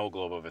snow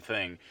globe of a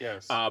thing.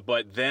 Yes.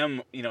 But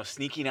them,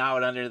 sneaking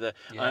out under the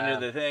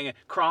thing,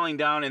 crawling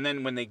down, and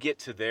then when they get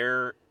to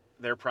their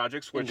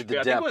projects, which Into the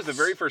I think was the depths.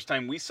 very first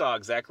time we saw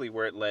exactly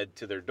where it led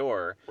to their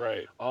door.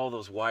 Right. All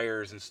those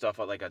wires and stuff,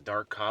 like a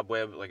dark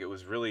cobweb, like it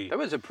was really. That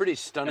was a pretty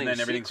stunning And then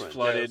everything's sequence.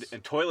 flooded, Yes.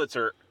 and toilets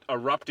are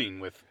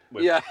erupting with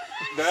Yeah.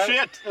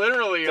 shit,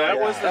 literally. That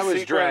like, was the That was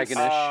sequence.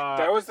 dragonish.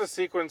 That was the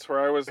sequence where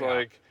I was Yeah.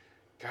 like,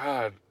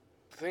 God,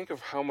 think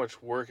of how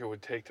much work it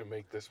would take to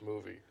make this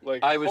movie.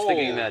 Like I was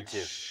thinking holy that too.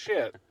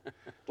 Shit,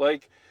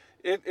 like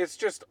it's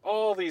just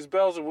all these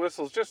bells and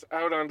whistles just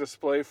out on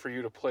display for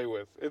you to play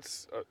with.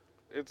 It's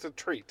a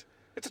treat.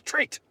 It's a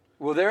treat.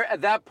 Well, they're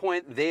at that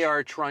point. They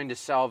are trying to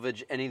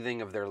salvage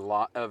anything of their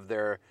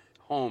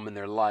home and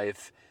their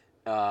life,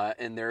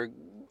 and they're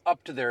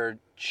up to their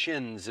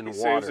chins in he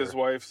water. Saves his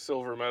wife's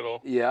silver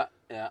medal. Yeah,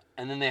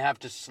 and then they have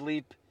to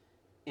sleep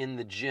in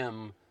the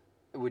gym,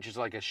 which is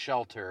like a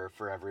shelter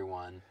for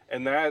everyone.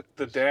 And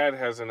the dad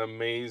has an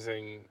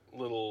amazing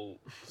little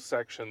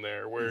section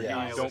there where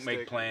you don't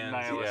make plans.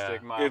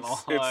 Nihilistic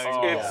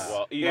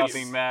monologue.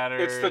 Nothing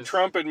matters. It's the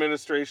Trump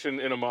administration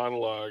in a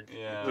monologue.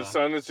 Yeah. The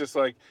son is just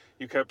like,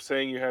 you kept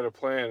saying you had a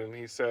plan, and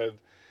he said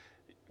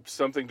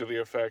something to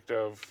the effect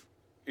of,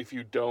 if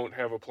you don't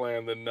have a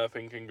plan, then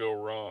nothing can go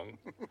wrong.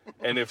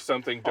 And if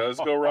something does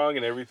go wrong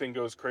and everything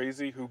goes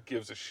crazy, who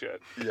gives a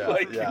shit? Yeah,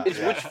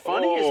 What's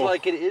funny is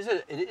like it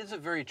is a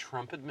very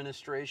Trump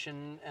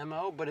administration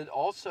MO, but it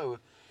also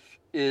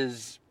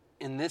is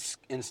in this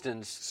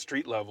instance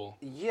street level.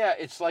 Yeah,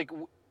 it's like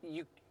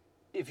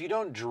if you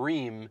don't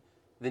dream,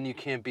 then you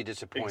can't be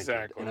disappointed.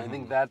 Exactly. And I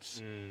think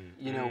that's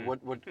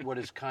what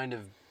is kind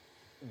of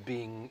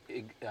being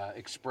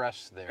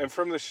expressed there. And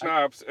from the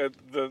schnapps,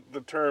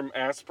 the term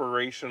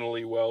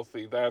aspirationally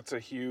wealthy, that's a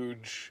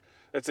huge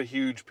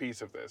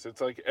piece of this.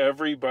 It's like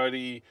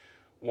everybody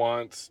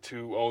wants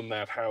to own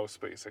that house,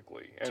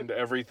 basically, and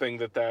everything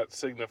that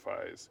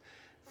signifies,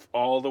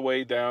 all the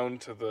way down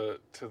to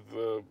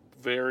the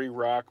very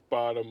rock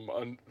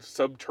bottom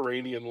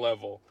subterranean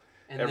level.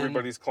 And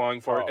everybody's clawing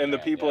for it, and the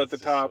people at the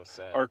top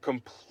are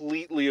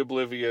completely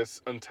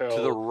oblivious until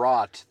to the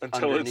rot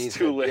until it's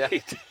too late. Yeah.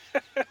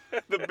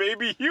 The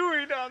baby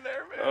Huey down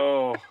there, man.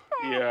 Oh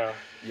yeah.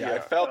 I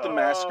felt the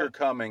massacre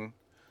coming,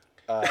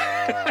 but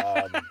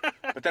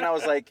then I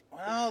was like,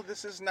 well,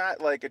 this is not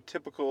like a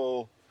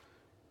typical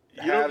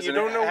haves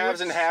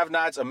and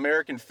have-nots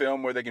American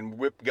film where they can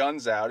whip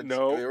guns out. They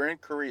were in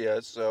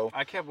Korea, so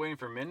I kept waiting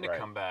for Min to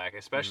come back,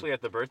 especially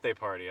at the birthday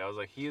party. I was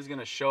like, he is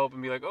gonna show up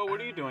and be like, "Oh, what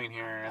are you doing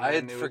here?" And I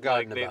had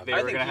forgotten about that.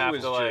 They were gonna have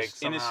to like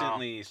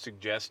innocently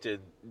suggested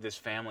this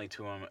family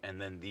to him,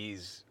 and then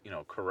these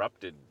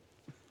corrupted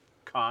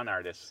con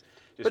artists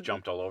just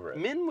jumped all over it.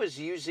 Min was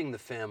using the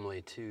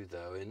family too,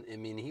 though, and I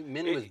mean,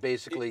 Min was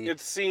basically.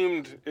 It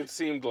seemed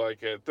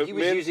like it. He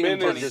was using him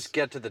to just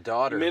get to the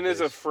daughter. Min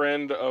is a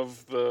friend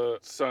of the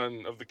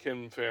son of the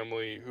Kim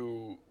family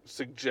who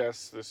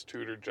suggests this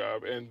tutor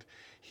job, and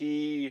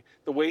the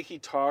way he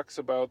talks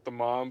about the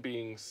mom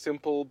being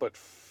simple but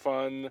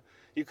fun,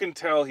 you can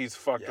tell he's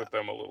fucked with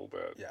them a little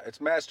bit. Yeah, it's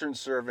master and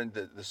servant.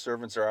 The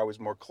servants are always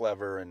more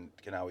clever and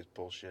can always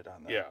pull shit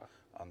on them.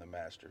 On the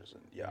masters,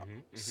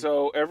 and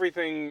So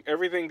everything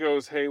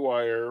goes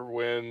haywire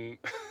when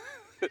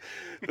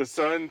the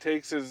son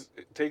takes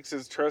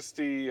his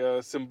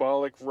trusty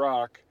symbolic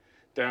rock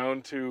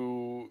down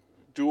to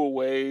do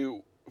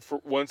away for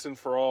once and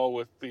for all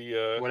with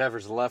the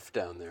whatever's left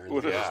down there.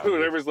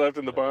 Whatever's left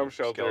in the bomb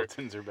shelter.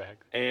 Skeletons are back,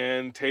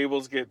 and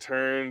tables get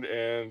turned,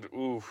 and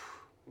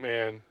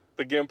man,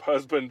 the Gimp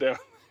husband down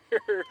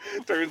there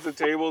turns the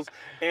tables,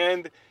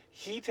 and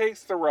he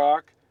takes the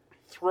rock,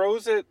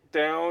 throws it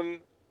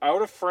down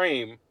out of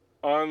frame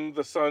on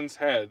the son's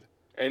head,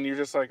 and you're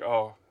just like,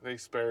 oh, they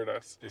spared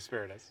us.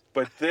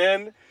 But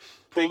then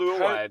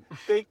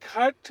they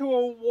cut to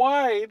a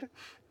wide,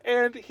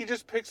 and he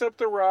just picks up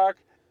the rock,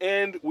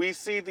 and we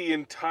see the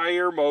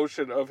entire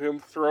motion of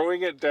him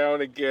throwing it down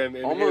again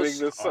and hitting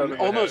the son.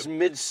 Almost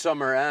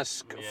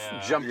Midsummer-esque,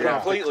 jumping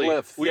off the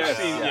cliff. We've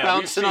seen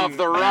bouncing off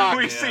the rock.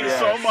 We've seen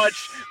so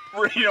much,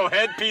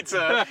 head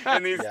pizza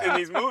in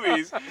these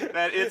movies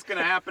that it's going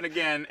to happen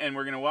again, and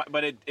we're going to watch.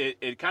 But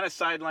it kind of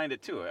sidelined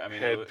it too. I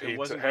mean, it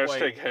wasn't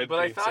quite. Head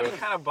but pizza. I thought he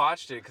kind of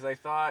botched it because I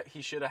thought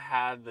he should have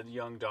had the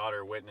young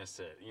daughter witness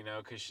it.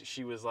 Because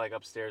she was like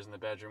upstairs in the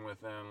bedroom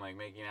with him, like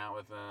making out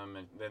with him,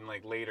 and then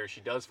like later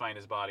she does find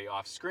his body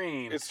off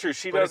screen. It's true.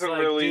 She but doesn't it's like,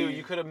 really. Dude,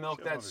 you could have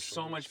milked that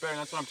so much better.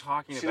 That's what I'm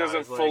talking about. She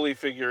doesn't fully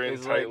figure in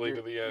tightly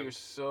to the end. You're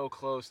so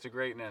close to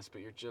greatness,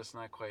 but you're just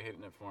not quite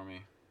hitting it for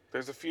me.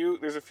 There's a few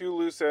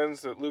loose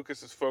ends that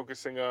Lucas is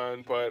focusing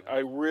on, but I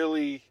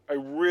really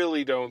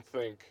don't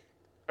think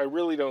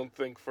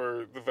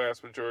for the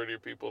vast majority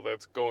of people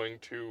that's going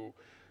to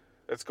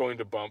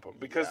bump them,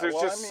 because there's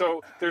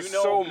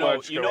so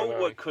much. You know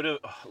what could have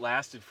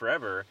lasted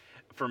forever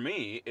for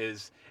me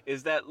is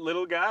that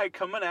little guy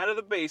coming out of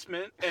the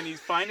basement, and he's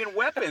finding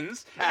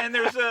weapons, and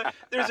there's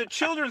a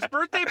children's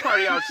birthday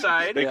party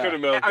outside. They could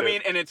have milked it. I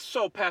mean, and it's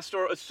so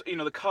pastoral. It's,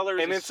 the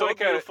colors, and it's so like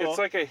beautiful. It's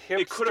like a hipster.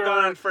 It could have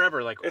gone on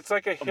forever. Like it's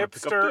like a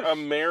hipster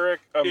America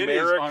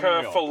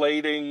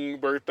filleting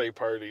birthday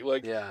party.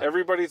 Like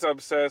everybody's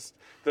obsessed.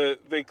 The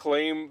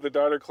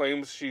daughter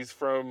claims she's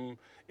from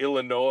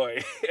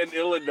Illinois, and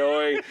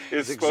Illinois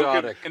is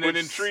exotic, and it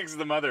intrigues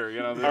the mother.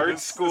 Art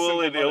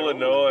school in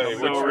Illinois,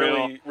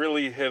 which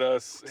really hit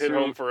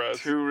home for us.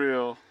 Too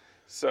real.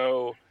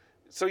 So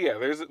yeah,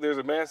 there's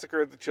a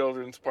massacre at the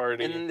children's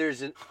party, and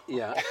then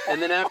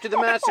and then after the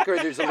massacre,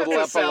 there's a little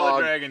That's epilogue.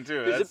 Salad Dragon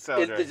too.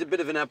 There's a bit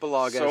of an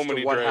epilogue as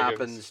to what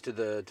happens to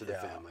the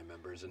family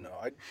members. And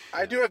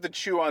I do have to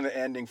chew on the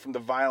ending from the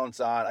violence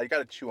on. I got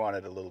to chew on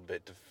it a little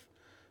bit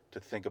to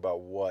think about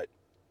what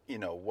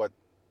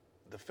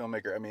the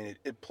filmmaker. I mean,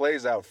 it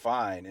plays out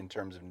fine in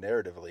terms of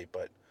narratively,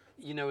 but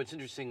you know, it's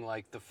interesting.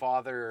 Like the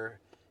father,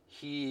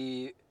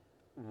 he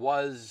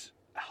was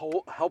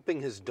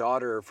helping his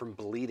daughter from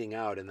bleeding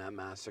out in that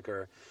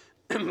massacre.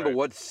 Right. But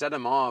what set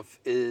him off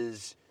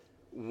is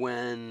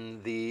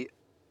when the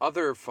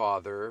other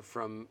father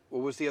from,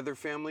 what was the other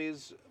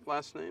family's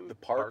last name? the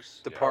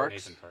Parks. The Yeah, Parks.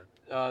 Nathan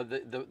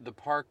Park. The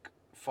Park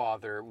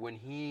father, when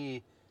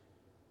he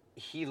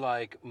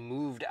like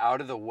moved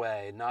out of the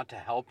way, not to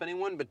help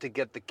anyone, but to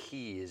get the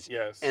keys.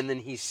 Yes. And then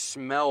he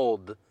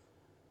smelled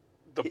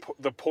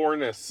The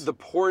poorness. the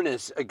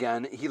poorness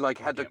again. He like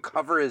had to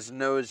cover his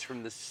nose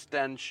from the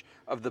stench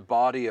of the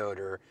body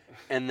odor,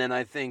 and then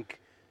I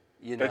think,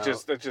 you know, that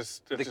just the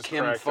just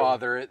Kim cracked him.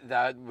 father,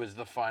 that was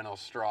the final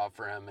straw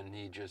for him, and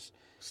he just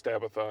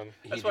Stab-a-thon.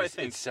 That's what I it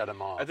think. set him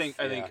off. I think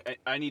Yeah.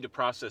 I need to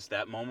process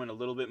that moment a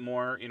little bit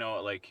more. You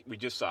know, like we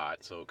just saw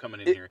it, so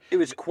coming in It, here, it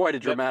was quite a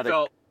that dramatic.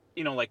 felt,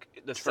 you know, like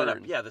the setup.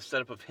 turn. Yeah, the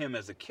setup of him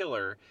as a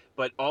killer,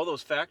 but all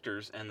those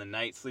factors and the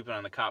night sleeping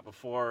on the cot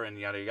before and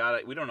yada yada.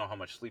 We don't know how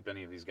much sleep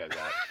any of these guys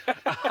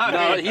got.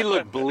 No, he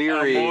looked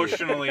bleary.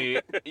 Emotionally,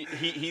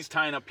 he's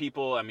tying up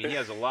people. I mean, he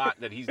has a lot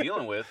that he's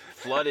dealing with.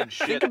 Flooded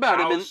shit. Think about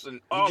house, him.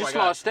 and, He oh just my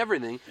God. lost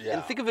everything. Yeah.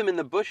 And think of him in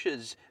the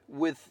bushes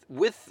with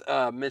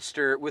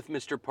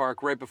Mr.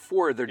 Park right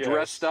before. They're Yes.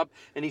 dressed up,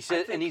 and he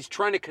said, and he's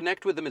trying to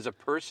connect with him as a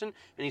person.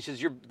 And he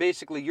says, "You're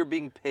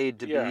being paid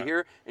to Yeah. be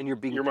here, and you're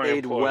being You're my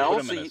paid employee. well. Put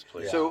him So, in his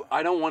place. so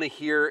I don't want to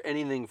hear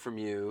anything from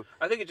you."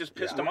 I think it just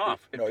pissed him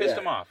off. It No, pissed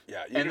yeah. him off.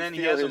 Yeah, you can and then he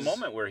feel has a his-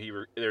 moment where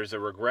there's a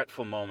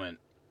regretful moment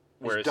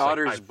where His it's like,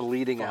 daughter's I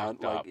bleeding out.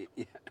 fucked up. Like,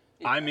 yeah.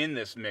 I'm in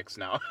this mix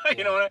now.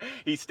 You know what?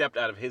 He stepped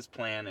out of his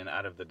plan and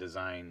out of the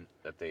design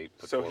that they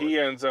put So forward. he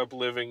ends up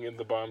living in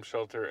the bomb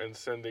shelter and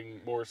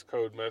sending Morse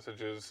code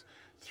messages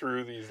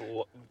through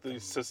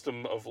these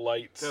system of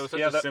lights. So such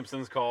Yeah, a that-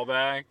 Simpsons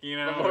callback, you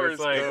know, The where it's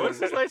Morse like, code. what's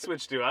this light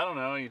switch do? I don't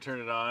know. And you turn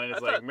it on, and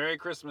it's I like, thought- Merry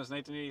Christmas,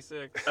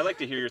 1986. I'd like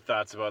to hear your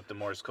thoughts about the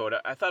Morse code.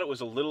 I thought it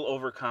was a little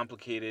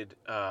overcomplicated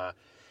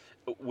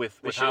with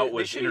how it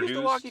was they should use introduced.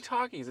 the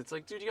walkie-talkies. It's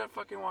like, dude, you got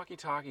fucking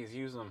walkie-talkies.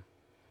 Use them.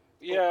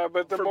 Yeah,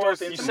 but the For Morse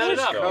both You It's set it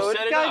up. Morse You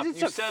set it Guys, up. it's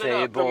You a set it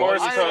up. the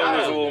Morse I- code I is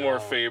a don't little more know.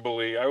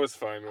 fably. I was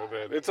fine with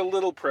it. It's a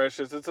little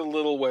precious. It's a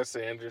little Wes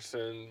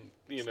Anderson,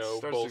 Starts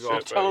to go bullshit. off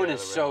but- Tone yeah, is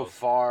the so rails.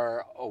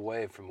 far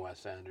away from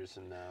Wes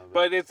Anderson now.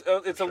 But it's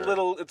sure.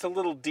 a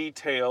little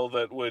detail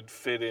that would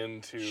fit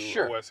into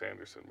Sure. a Wes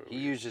Anderson movie. he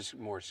uses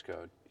Morse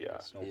code. Yeah.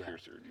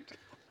 Snowpiercer.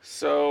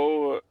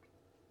 So,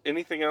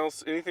 anything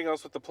else? Anything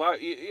else with the plot?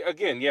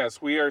 Again,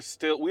 yes, we are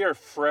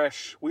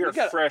fresh. We are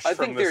fresh. I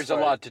from think this there's a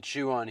fight. lot to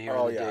chew on here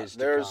Oh in the yeah, days to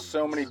there's come.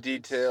 so many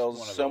details.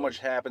 one of So those. much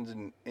happens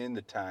in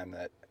the time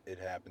that it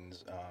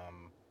happens.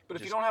 But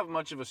if you don't have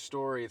much of a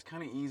story, it's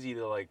kind of easy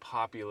to like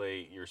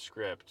populate your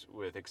script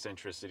with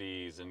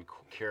eccentricities and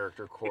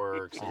character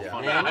quirks and Yeah.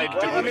 fun Man,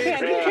 ideas.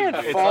 you can't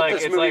It's fault like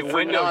this it's movie like for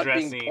window not being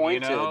dressing, you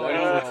pointed. know? I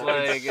know. It's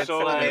like It's so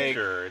like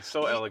mature. It's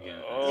so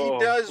elegant. Oh,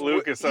 does-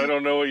 Lucas. I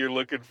don't know what you're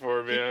looking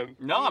for, man.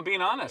 no, I'm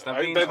being honest.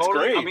 I'm That's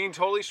great. I'm being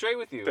totally straight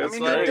with you. That's It's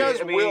great.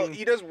 like,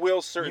 He does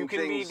will certain you can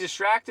things. be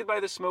distracted by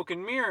the smoke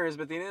and mirrors,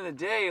 but at the end of the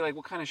day, like,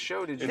 what kind of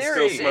show did you It There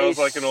still is smells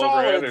a like an old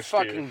solid radish to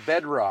you. fucking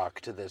bedrock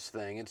to this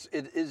thing.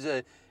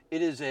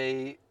 It is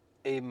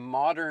a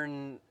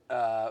modern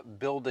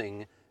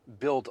building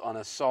built on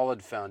a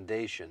solid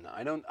foundation.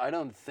 I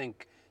don't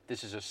think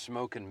this is a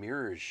smoke and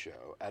mirrors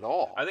show at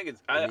all. I think it's.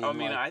 I I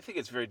mean, like- I think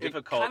it's very It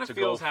difficult kind of to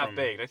feels go from.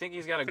 half-baked. I think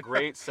he's got a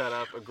great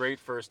setup, a great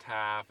first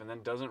half, and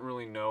then doesn't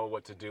really know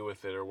what to do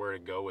with it or where to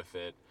go with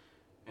it.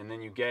 And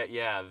then you get,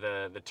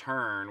 the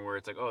turn where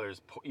it's like, oh,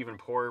 there's even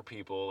poorer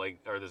people, like,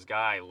 or this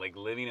guy, like,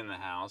 living in the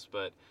house,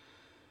 but,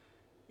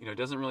 you know, it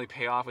doesn't really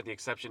pay off with the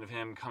exception of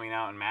him coming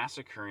out and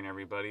massacring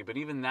everybody. But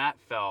even that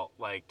felt,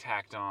 like,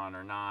 tacked on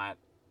or not,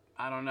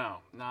 I don't know,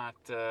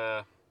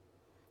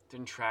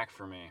 didn't track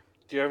for me.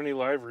 Do you have any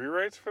live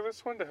rewrites for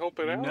this one to help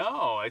it out?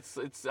 No, it's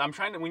I'm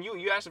trying to, when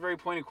you asked a very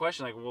pointed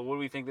question, like, well, what do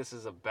we think this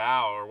is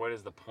about, or what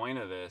is the point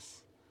of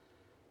this?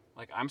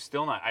 Like, I'm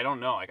still not, I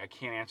don't know, like, I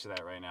can't answer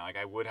that right now. Like,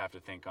 I would have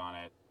to think on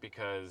it,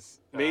 because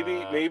Maybe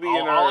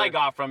all I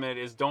got from it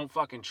is don't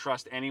fucking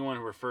trust anyone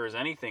who refers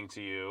anything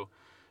to you,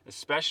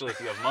 especially if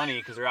you have money,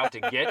 because they're out to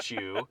get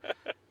you.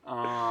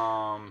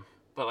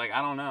 But, like,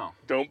 I don't know.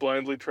 Don't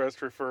blindly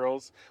trust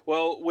referrals.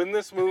 Well, when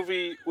this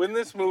movie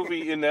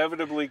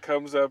inevitably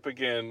comes up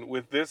again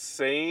with this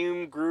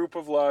same group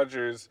of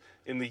lodgers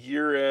in the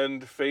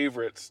year-end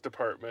favorites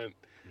department,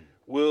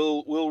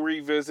 we'll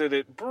revisit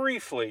it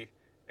briefly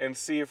and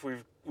see if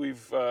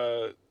we've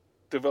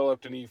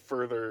developed any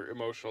further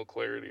emotional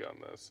clarity on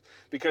this,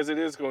 because it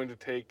is going to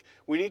take.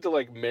 We need to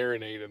like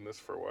marinate in this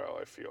for a while.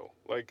 I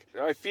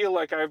feel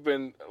like I've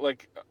been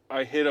like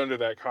I hid under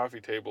that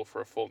coffee table for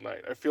a full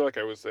night. I feel like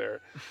I was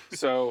there,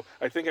 so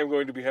I think I'm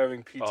going to be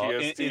having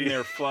PTSD in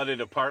their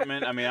flooded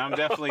apartment. I mean, I'm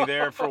definitely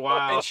there for a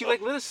while. And she,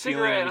 like, lit a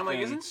cigarette, and I'm like,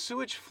 everything. isn't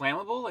sewage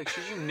flammable? Like,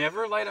 should you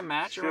never light a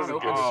match around doesn't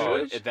open give a shit.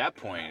 sewage? At that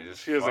point,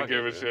 it's She doesn't fuck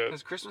give it, a dude. shit.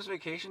 Has Christmas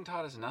Vacation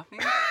taught us nothing?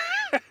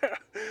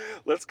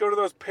 Let's go to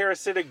those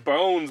parasitic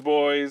bones,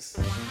 boys.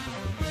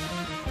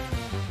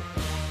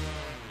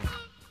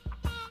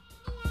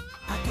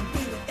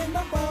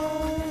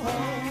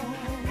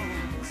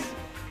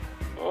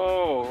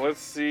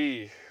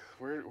 see.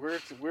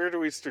 Where do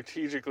we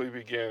strategically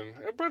begin?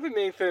 Brother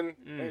Nathan,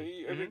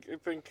 I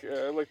think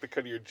I like the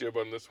cut of your jib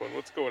on this one.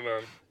 What's going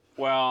on?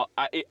 Well,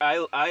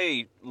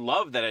 I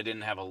love that I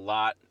didn't have a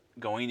lot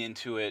going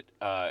into it,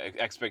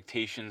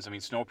 expectations. I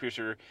mean,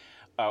 Snowpiercer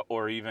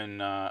or even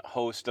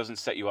Host doesn't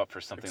set you up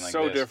for something like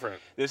this. So different.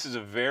 This is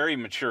a very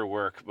mature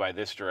work by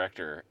this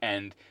director,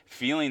 and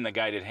feeling the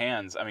guided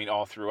hands, I mean,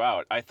 all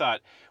throughout. I thought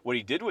what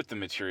he did with the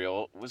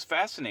material was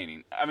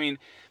fascinating. I mean,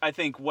 I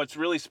think what's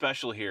really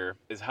special here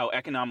is how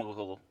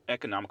economical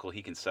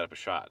he can set up a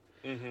shot.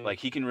 Mm-hmm. Like,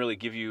 he can really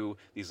give you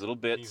these little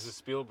bits. He's the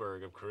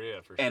Spielberg of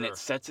Korea, for sure. And it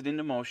sets it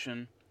into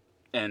motion.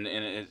 And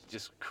it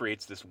just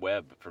creates this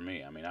web for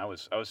me. I mean, I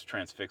was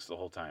transfixed the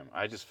whole time.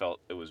 I just felt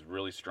it was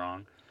really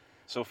strong.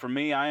 So for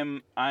me,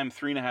 I'm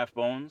 3.5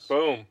 bones.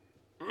 Boom.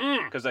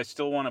 Because I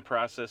still want to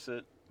process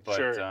it. But,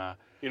 sure.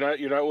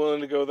 You're not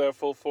willing to go that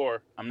full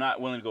 4. I'm not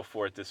willing to go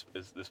 4 at this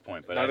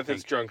point. But not at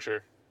this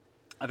juncture.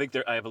 I think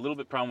I have a little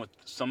bit problem with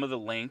some of the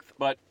length.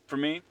 But for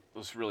me, it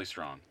was really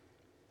strong.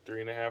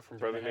 3.5 from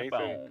Brother Nathan.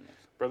 Bones.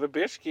 Brother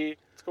Bishke,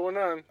 what's going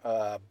on?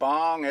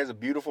 Bong has a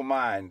beautiful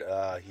mind.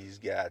 He's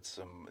got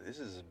some. This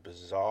is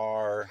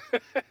bizarre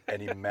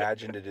and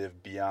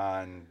imaginative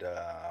beyond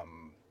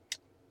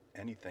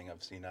anything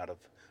I've seen out of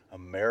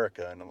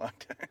America in a long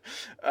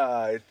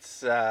time.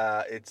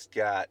 It's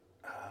got.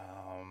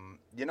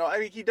 I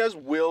mean, he does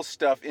will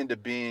stuff into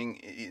being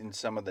in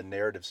some of the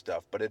narrative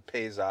stuff, but it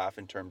pays off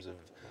in terms of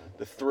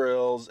the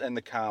thrills and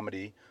the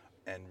comedy.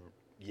 And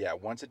yeah,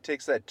 once it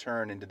takes that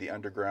turn into the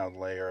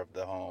underground layer of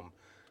the home,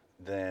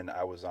 then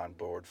I was on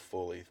board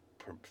fully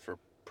for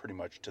pretty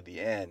much to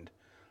the end.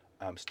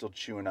 I'm still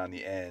chewing on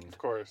the end. Of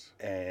course.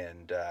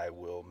 And I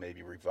will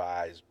maybe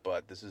revise,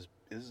 but this is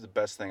the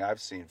best thing I've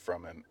seen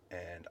from him,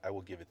 and I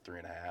will give it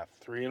 3.5.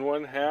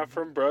 3.5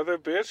 from Brother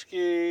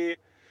Bishke.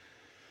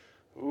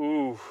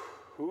 Ooh,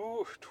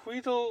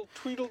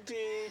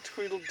 Tweedledee,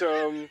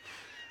 Tweedledum,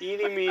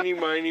 eeny, meeny,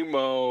 miny,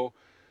 mo.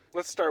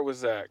 Let's start with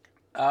Zach.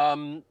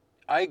 I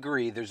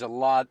agree. There's a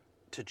lot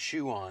to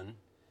chew on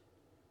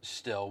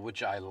still,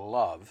 which I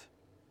love.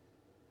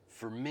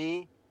 For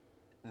me,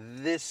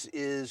 this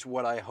is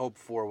what I hope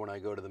for when I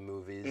go to the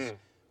movies,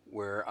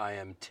 where I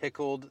am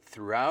tickled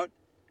throughout.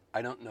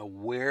 I don't know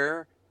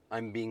where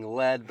I'm being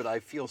led, but I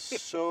feel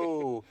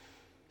so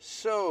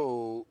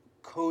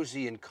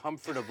cozy and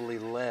comfortably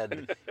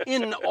led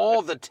in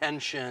all the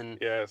tension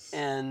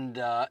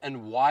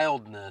and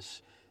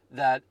wildness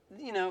that,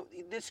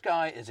 this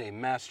guy is a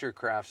master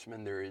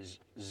craftsman. There is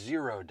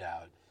zero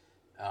doubt.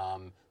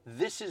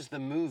 This is the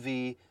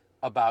movie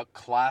about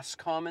class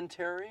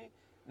commentary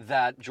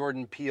that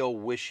Jordan Peele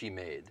wish he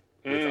made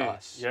with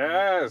Us.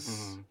 Yes.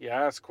 Mm-hmm.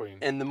 Yes, Queen.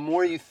 And the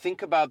more you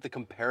think about the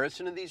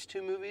comparison of these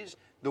two movies,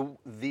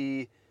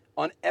 the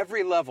on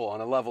every level,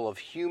 on a level of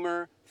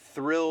humor,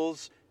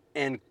 thrills,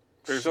 and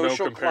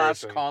social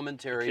class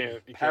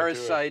commentary,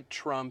 Parasite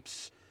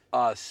trumps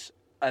Us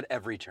at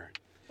every turn.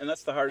 And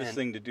that's the hardest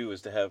thing to do,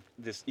 is to have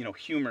this,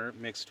 humor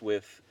mixed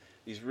with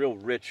these real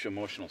rich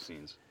emotional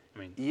scenes. I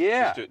mean,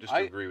 just to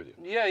agree with you.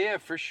 Yeah,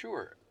 for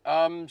sure.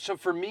 So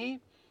for me,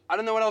 I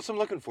don't know what else I'm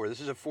looking for.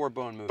 This is a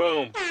 4-bone movie.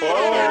 Boom.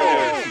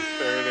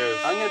 There it is.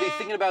 I'm going to be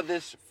thinking about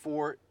this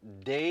for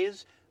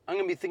days. I'm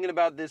going to be thinking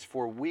about this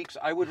for weeks.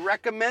 I would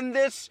recommend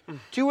this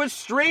to a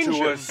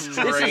stranger. This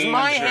is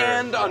my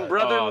hand on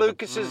Brother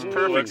Lucas's knee.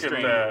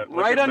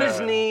 Right on his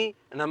knee,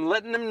 and I'm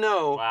letting him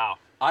know. Wow.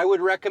 I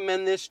would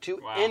recommend this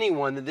to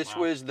anyone, that this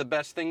was the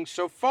best thing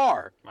so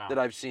far that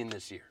I've seen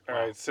this year. All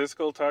right,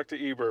 Siskel, talk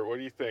to Ebert. What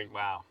do you think?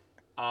 Wow.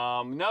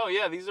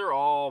 These are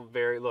all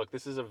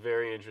this is a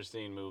very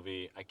interesting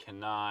movie. I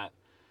cannot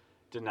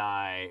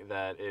deny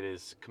that it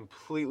is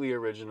completely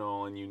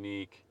original and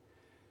unique,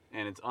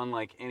 and it's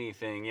unlike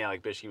anything,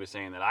 like Bishke was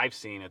saying, that I've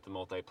seen at the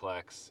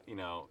multiplex, in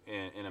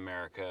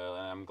America.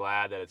 And I'm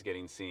glad that it's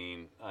getting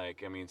seen.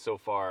 So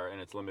far in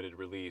its limited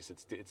release,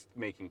 it's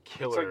making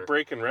killer. It's like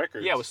breaking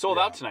records. Yeah, it was sold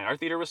out tonight. Our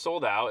theater was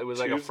sold out. It was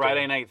like a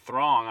Friday night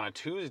throng on a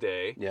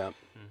Tuesday. Yeah.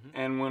 Mm-hmm.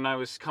 And when I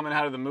was coming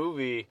out of the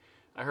movie,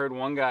 I heard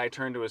one guy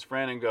turn to his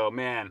friend and go,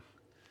 "Man,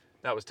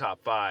 that was top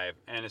 5."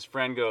 And his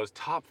friend goes,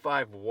 "Top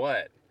 5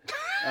 what?"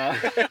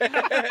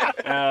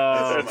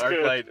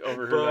 Arclight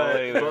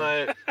overheard.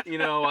 But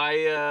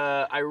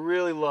I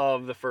really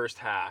love the first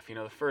half.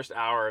 The first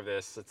hour of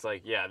this, it's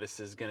like,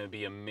 this is gonna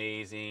be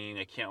amazing.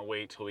 I can't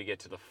wait till we get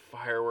to the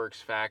fireworks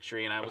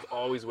factory. And I was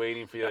always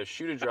waiting for the other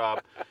shoe to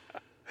drop.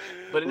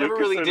 But it never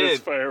really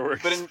did. But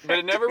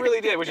it never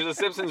really did, which is a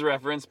Simpsons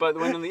reference. But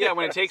when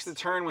it takes the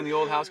turn, when the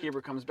old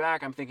housekeeper comes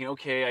back, I'm thinking,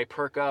 okay, I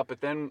perk up. But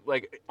then,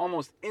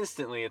 almost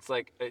instantly, it's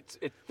like it's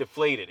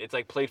deflated. It's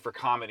like played for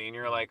comedy, and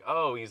you're like,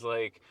 oh, he's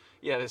like,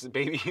 this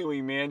baby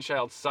Huey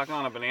man-child sucking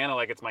on a banana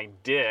like it's my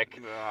dick.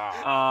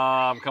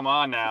 Come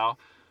on now.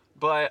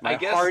 But my I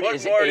guess heart what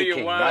is more aching. do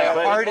you want?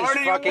 My heart is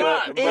fucking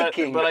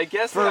aching. But I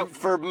guess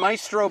for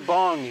Maestro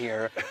Bong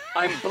here,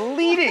 I'm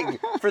bleeding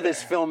for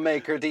this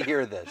filmmaker to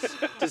hear this,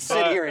 to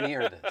sit here and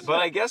hear this.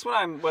 But I guess what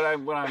I'm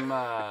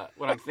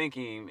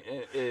thinking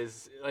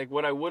is,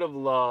 what I would have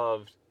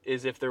loved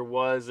is if there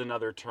was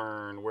another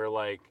turn where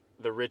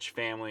the rich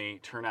family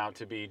turn out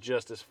to be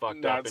just as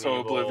fucked Not up and so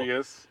evil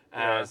oblivious.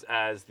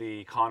 as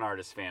the con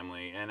artist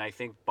family. And I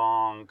think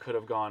Bong could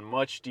have gone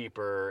much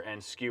deeper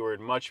and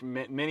skewered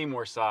many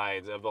more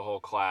sides of the whole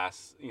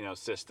class,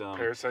 system.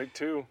 Parasite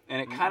 2.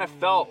 And it kind of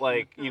felt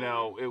like,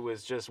 it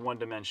was just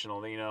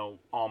one-dimensional,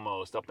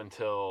 almost up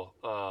until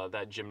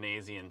that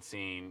gymnasium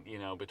scene,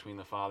 between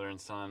the father and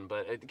son.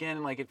 But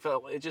again, like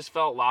it just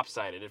felt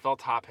lopsided. It felt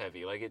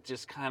top-heavy. Like it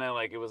just kind of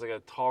like it was like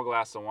a tall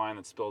glass of wine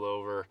that spilled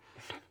over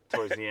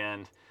towards the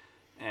end.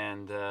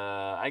 And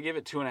I give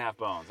it 2.5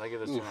 bones. I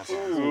give this 2.5 bones.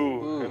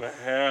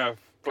 2.5 bones.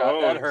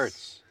 God, that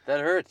hurts. That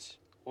hurts.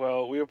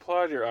 Well, we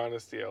applaud your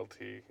honesty,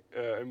 LT.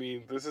 I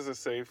mean, this is a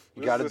safe.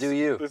 You got to do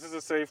you. This is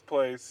a safe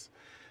place.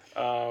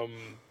 I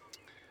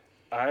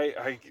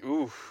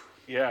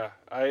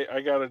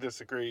gotta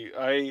disagree.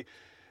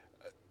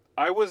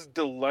 I was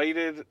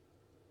delighted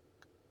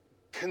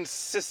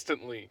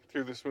consistently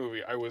through this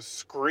movie. I was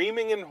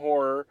screaming in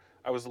horror.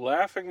 I was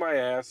laughing my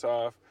ass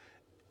off.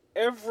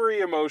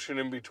 Every emotion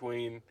in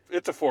between.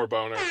 It's a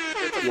 4-boner.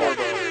 It's a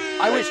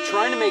 4-boner. I was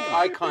trying to make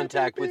eye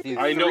contact with you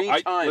three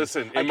times.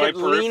 Listen, I in my kept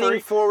leaning periphery,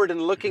 forward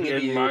and looking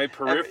at you. In my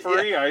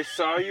periphery, I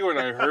saw you and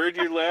I heard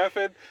you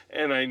laughing,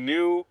 and I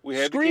knew we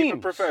had to keep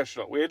it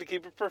professional. We had to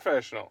keep it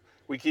professional.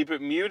 We keep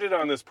it muted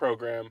on this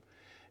program,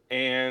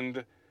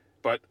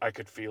 but I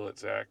could feel it,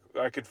 Zach.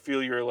 I could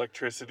feel your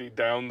electricity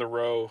down the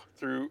row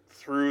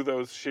through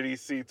those shitty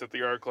seats at the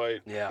ArcLight.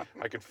 Yeah.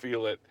 I could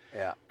feel it.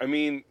 Yeah. I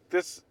mean,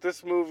 this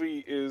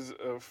movie is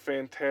a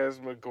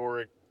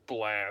phantasmagoric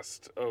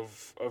blast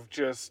of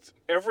just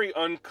every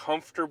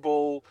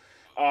uncomfortable,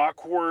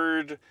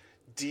 awkward,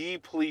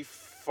 deeply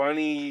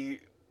funny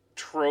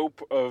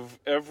trope of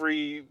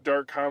every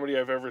dark comedy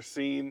I've ever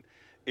seen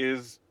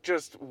is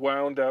just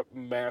wound up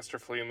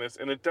masterfully in this.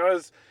 And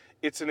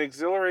it's an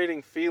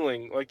exhilarating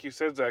feeling, like you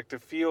said, Zach, to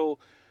feel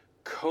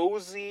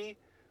cozy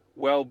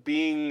while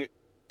being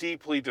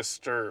deeply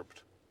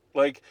disturbed.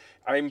 Like,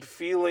 I'm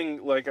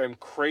feeling like I'm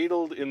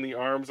cradled in the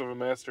arms of a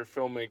master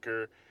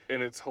filmmaker,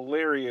 and it's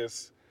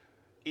hilarious,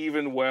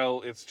 even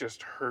while it's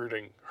just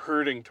hurting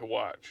to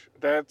watch.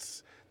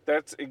 That's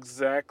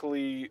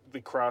exactly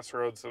the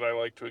crossroads that I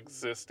like to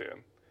exist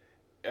in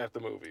at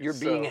the movies. You're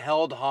being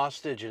held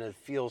hostage, and it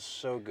feels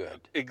so good.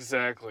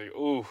 Exactly.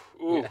 Ooh.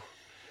 Yeah.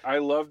 I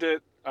loved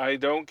it. I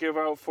don't give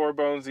out 4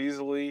 bones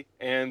easily,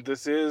 and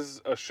this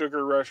is a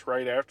sugar rush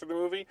right after the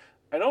movie.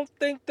 I don't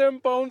think them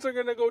bones are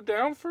going to go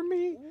down for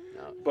me,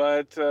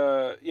 but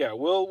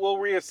we'll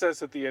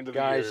reassess at the end of the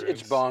year. Guys,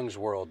 it's Bong's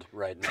world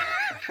right now.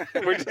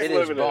 It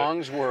is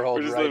Bong's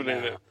world right now.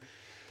 In it.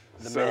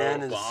 The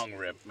man is Bong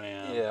rip,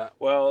 man. Yeah.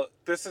 Well,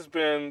 this has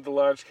been the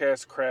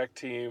Lodgecast Crack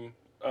Team.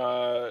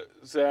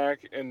 Zach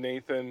and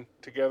Nathan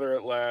together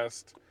at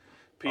last.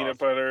 Peanut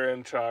butter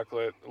and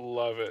chocolate.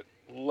 Love it.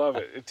 Love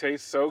it. It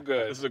tastes so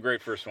good. This is a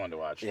great first one to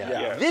watch. Yeah.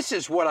 Yes. This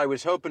is what I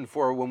was hoping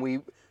for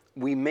when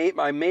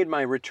I made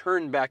my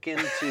return back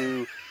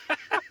into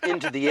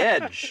the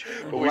Edge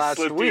last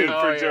week. We slipped you in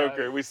for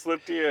Joker. We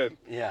slipped you in.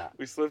 Yeah.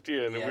 We slipped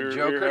you in. Yeah, and we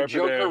were happy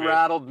Joker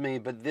rattled me,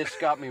 but this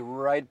got me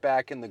right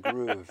back in the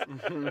groove.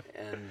 And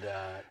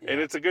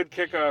it's a good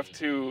kickoff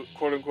to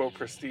quote unquote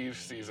prestige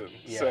season.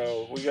 Yes.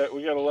 So we got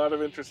a lot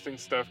of interesting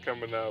stuff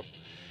coming up.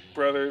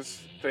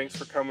 Brothers, thanks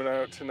for coming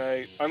out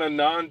tonight on a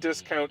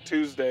non-discount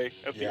Tuesday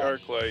at the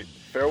ArcLight.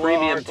 Farewell,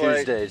 Premium ArcLight.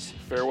 Tuesdays.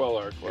 Farewell,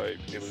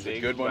 ArcLight. It was a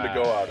good one to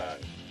go out on.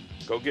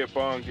 Go get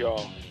bonged,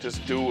 y'all.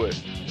 Just do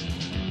it.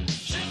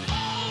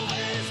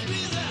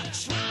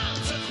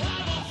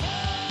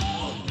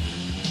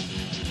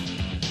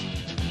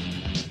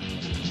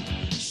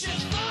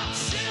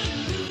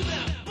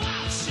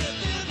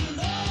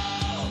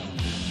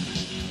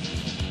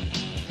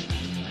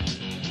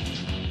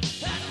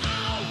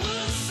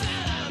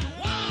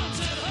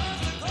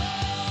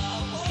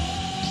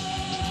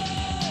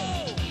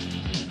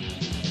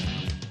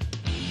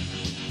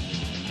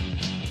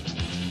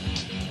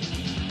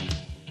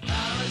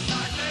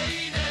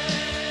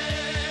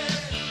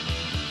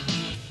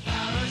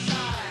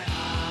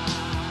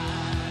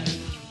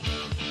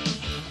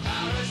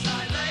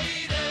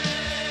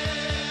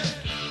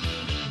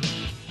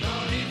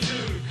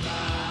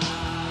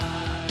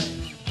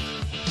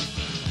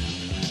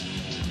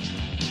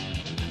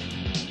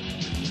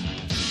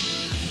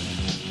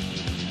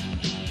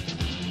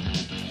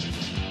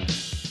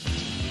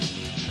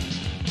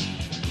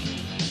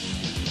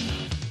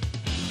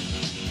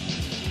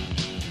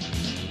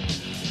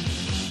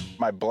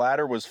 My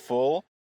bladder was full,